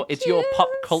 but it's your pop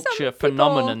culture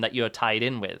phenomenon that you're tied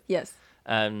in with. Yes.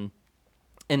 And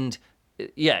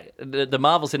the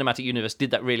Marvel Cinematic Universe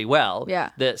did that really well. Yeah.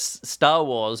 That Star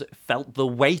Wars felt the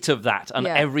weight of that on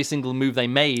every single move they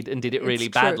made and did it really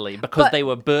badly because they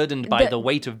were burdened by the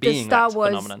weight of being that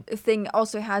phenomenon. The Star Wars thing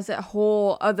also has a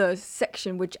whole other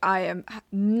section which I am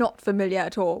not familiar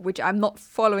at all, which I'm not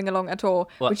following along at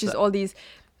all, which is all these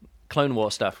Clone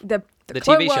War stuff. The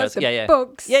TV Wars, shows, the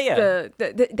books,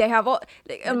 they have all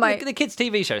the kids'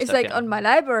 TV shows. It's stuff, like on my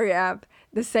library app,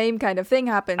 the same kind of thing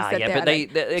happens. But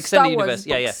the extended universe,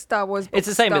 Star Wars books. It's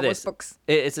the same with this. Books.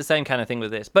 It's the same kind of thing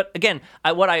with this. But again,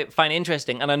 what I find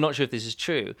interesting, and I'm not sure if this is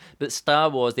true, but Star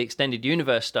Wars, the extended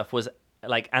universe stuff was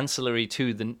like ancillary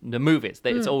to the movies.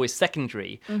 It's always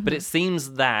secondary. But it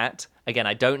seems that, again,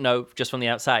 I don't know just from the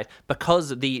outside, because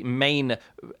the main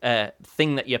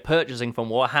thing that you're purchasing from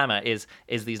Warhammer is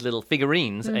these little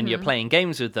figurines and you're playing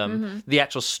games with them, the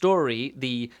actual story,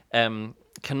 the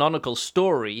canonical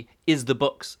story is the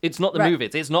books. It's not the Right.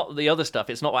 movies. It's not the other stuff.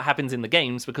 It's not what happens in the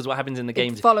games, because what happens in the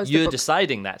games, follows the you're book.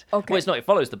 deciding that. Okay. Well, it's not. It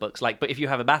follows the books. Like, but if you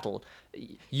have a battle,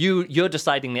 you're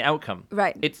deciding the outcome.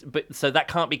 Right. So that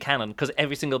can't be canon, because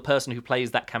every single person who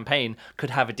plays that campaign could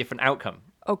have a different outcome.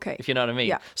 Okay. If you know what I mean.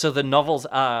 Yeah. So the novels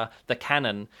are the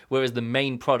canon, whereas the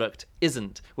main product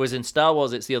isn't. Whereas in Star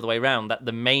Wars, it's the other way around, that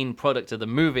the main product are the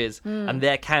movies and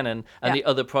they're canon, and Yeah. the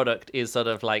other product is sort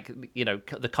of like, you know,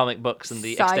 the comic books and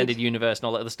the Side. extended universe and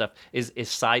all that other stuff is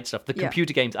side stuff. The Yeah.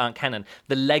 computer games aren't canon.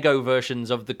 The Lego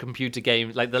versions of the computer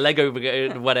games, like the Lego,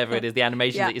 whatever it is, the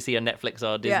animations Yeah. that you see on Netflix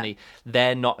or Disney,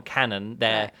 they're not canon.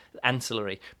 They're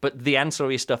ancillary. But the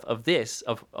ancillary stuff of this,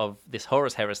 of this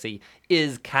Horus Heresy,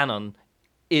 is canon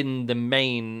in the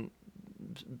main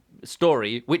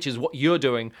story, which is what you're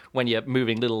doing when you're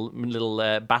moving little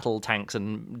battle tanks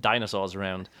and dinosaurs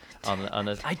around on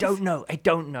a... I don't know. I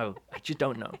just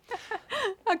don't know.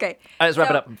 Okay. Let's wrap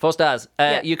it up. 4 stars.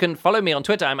 Yeah. You can follow me on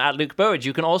Twitter. I'm at Luke Burridge.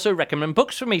 You can also recommend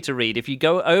books for me to read. If you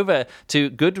go over to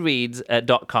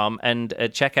goodreads.com and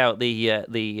check out the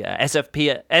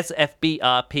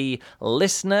SFBRP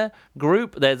listener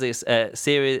group, there's this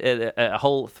series, a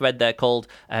whole thread there called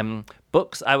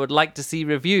Books I Would Like to See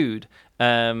Reviewed.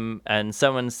 And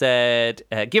someone said,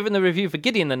 given the review for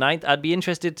Gideon the Ninth, I'd be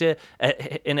interested to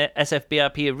in a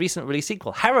SFBRP, a recent release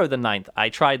sequel, Harrow the Ninth. I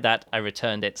tried that. I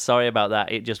returned it. Sorry about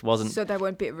that. It just wasn't. So there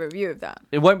won't be a review of that.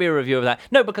 It won't be a review of that.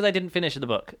 No, because I didn't finish the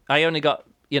book. I only got,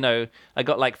 I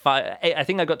got like 5. I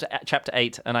think I got to chapter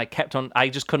 8, and I kept on. I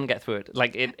just couldn't get through it.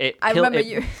 Like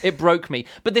it broke me.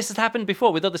 But this has happened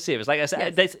before with other series. Like I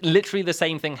said, there's literally the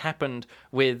same thing happened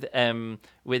with the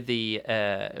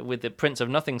Prince of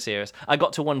Nothing series. I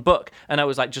got to one book and I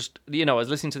was like, I was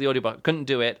listening to the audiobook, couldn't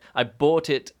do it. I bought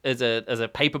it as a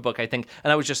paper book, I think,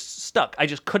 and I was just stuck. I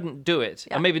just couldn't do it.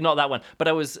 Yeah. And maybe not that one, but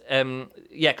I was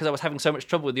because I was having so much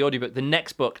trouble with the audiobook. The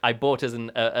next book I bought as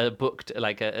a book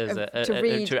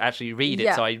to actually read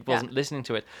it, so I wasn't listening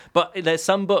to it. But there's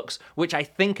some books which I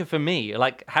think are for me,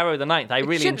 like Harrow the Ninth. I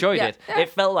really enjoyed it. Yeah. It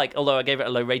felt like, although I gave it a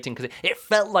low rating because it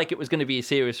felt like it was going to be a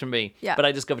series for me, but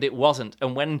I discovered it wasn't.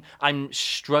 And when I'm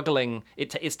struggling,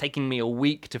 it's taking me a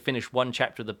week to finish one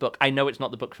chapter of the book. I know it's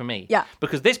not the book for me. Yeah.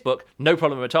 Because this book, no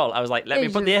problem at all. I was like, let me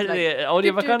put the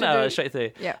audiobook on, and I'll show it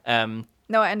through. Yeah.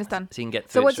 No, I understand. So you can get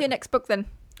through. So what's your next book then?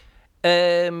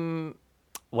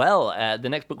 Well, the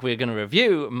next book we're going to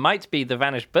review might be The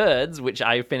Vanished Birds, which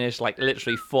I finished like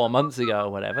literally 4 months ago or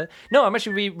whatever. No, I'm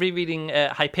actually rereading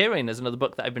Hyperion as another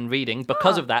book that I've been reading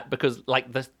because of that, because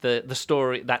like the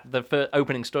story, that the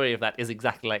opening story of that is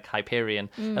exactly like Hyperion,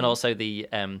 and also the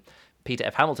Peter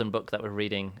F. Hamilton book that we're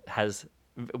reading has.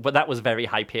 But that was very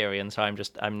Hyperion, so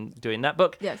I'm doing that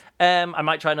book. Yes. I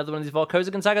might try another one of these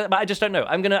Volkozagan saga, but I just don't know.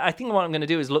 I think what I'm gonna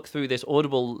do is look through this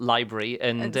Audible library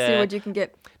and see what you can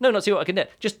get. No, not see what I can do.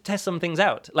 Just test some things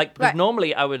out. Like, because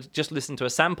normally I would just listen to a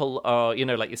sample, or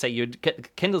like you say, you'd get a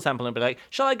Kindle sample and be like,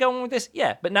 "Shall I go on with this?"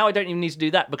 Yeah, but now I don't even need to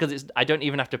do that because I don't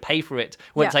even have to pay for it.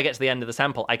 Once I get to the end of the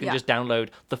sample, I can just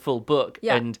download the full book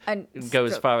and go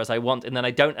as far as I want, and then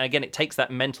I don't. Again, it takes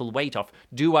that mental weight off.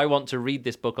 Do I want to read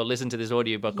this book or listen to this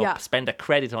audiobook or spend a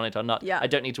credit on it or not? I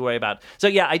don't need to worry about it. So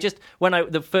yeah,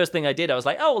 the first thing I did, I was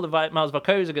like, oh, well, the Miles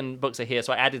Volkozagan books are here,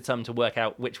 so I added some to work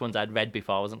out which ones I'd read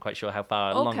before. I wasn't quite sure how far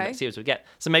along that series would get,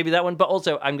 so maybe that one. But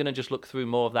also, I'm going to just look through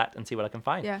more of that and see what I can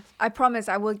find. Yeah, I promise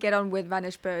I will get on with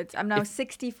Vanished Birds. I'm now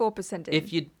 64% in.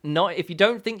 If you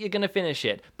don't think you're going to finish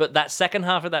it, but that second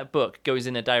half of that book goes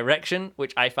in a direction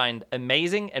which I find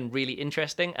amazing and really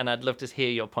interesting, and I'd love to hear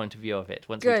your point of view of it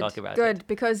once we talk about it. Good,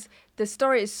 because the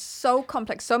story is so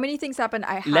complex. So many things happen.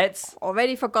 I have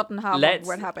already forgotten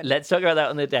what happened. Let's talk about that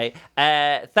on the day.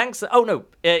 Thanks. Oh no.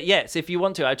 Yes, if you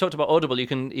want to, I talked about Audible. You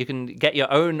can get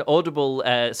your own Audible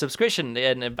subscription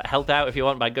and help out if you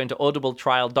want by going to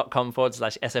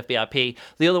audibletrial.com/SFBRP.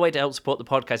 The other way to help support the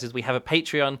podcast is we have a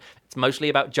Patreon. It's mostly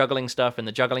about juggling stuff and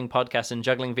the juggling podcast and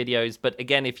juggling videos. But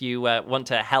again, if you want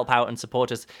to help out and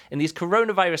support us in these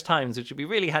coronavirus times, which would be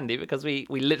really handy because we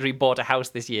literally bought a house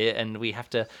this year and we have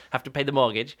to pay the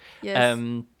mortgage. Yes.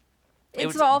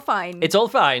 It's all fine. It's all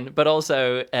fine, but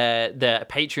also the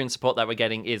Patreon support that we're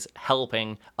getting is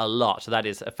helping a lot. So that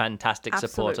is a fantastic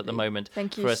support at the moment.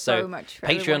 Thank you for us. so much.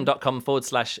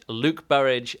 Patreon.com/Luke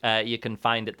Burridge. You can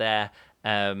find it there.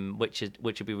 Which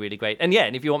would be really great. And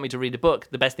if you want me to read a book,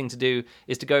 the best thing to do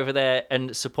is to go over there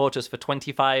and support us for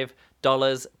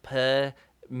 $25 per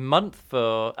month.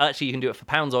 Actually, you can do it for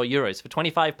pounds or euros. For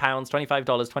 £25,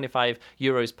 $25, 25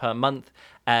 euros per month,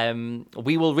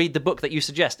 we will read the book that you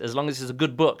suggest, as long as it's a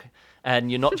good book.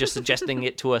 and you're not just suggesting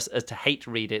it to us as to hate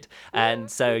read it. And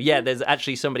so, yeah, there's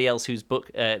actually somebody else whose book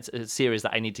series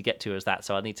that I need to get to as that.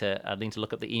 So I need to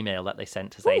look up the email that they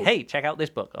sent to say, hey, check out this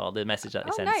book, or the message that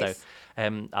they sent. Nice.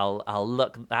 So I'll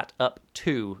look that up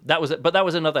too. That was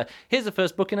another. Here's the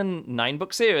first book in a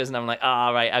 9-book series, and I'm like,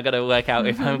 right, I got to work out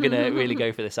if I'm gonna really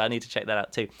go for this. So I need to check that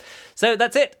out too. So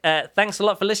that's it. Thanks a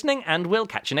lot for listening, and we'll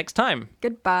catch you next time.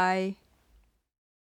 Goodbye.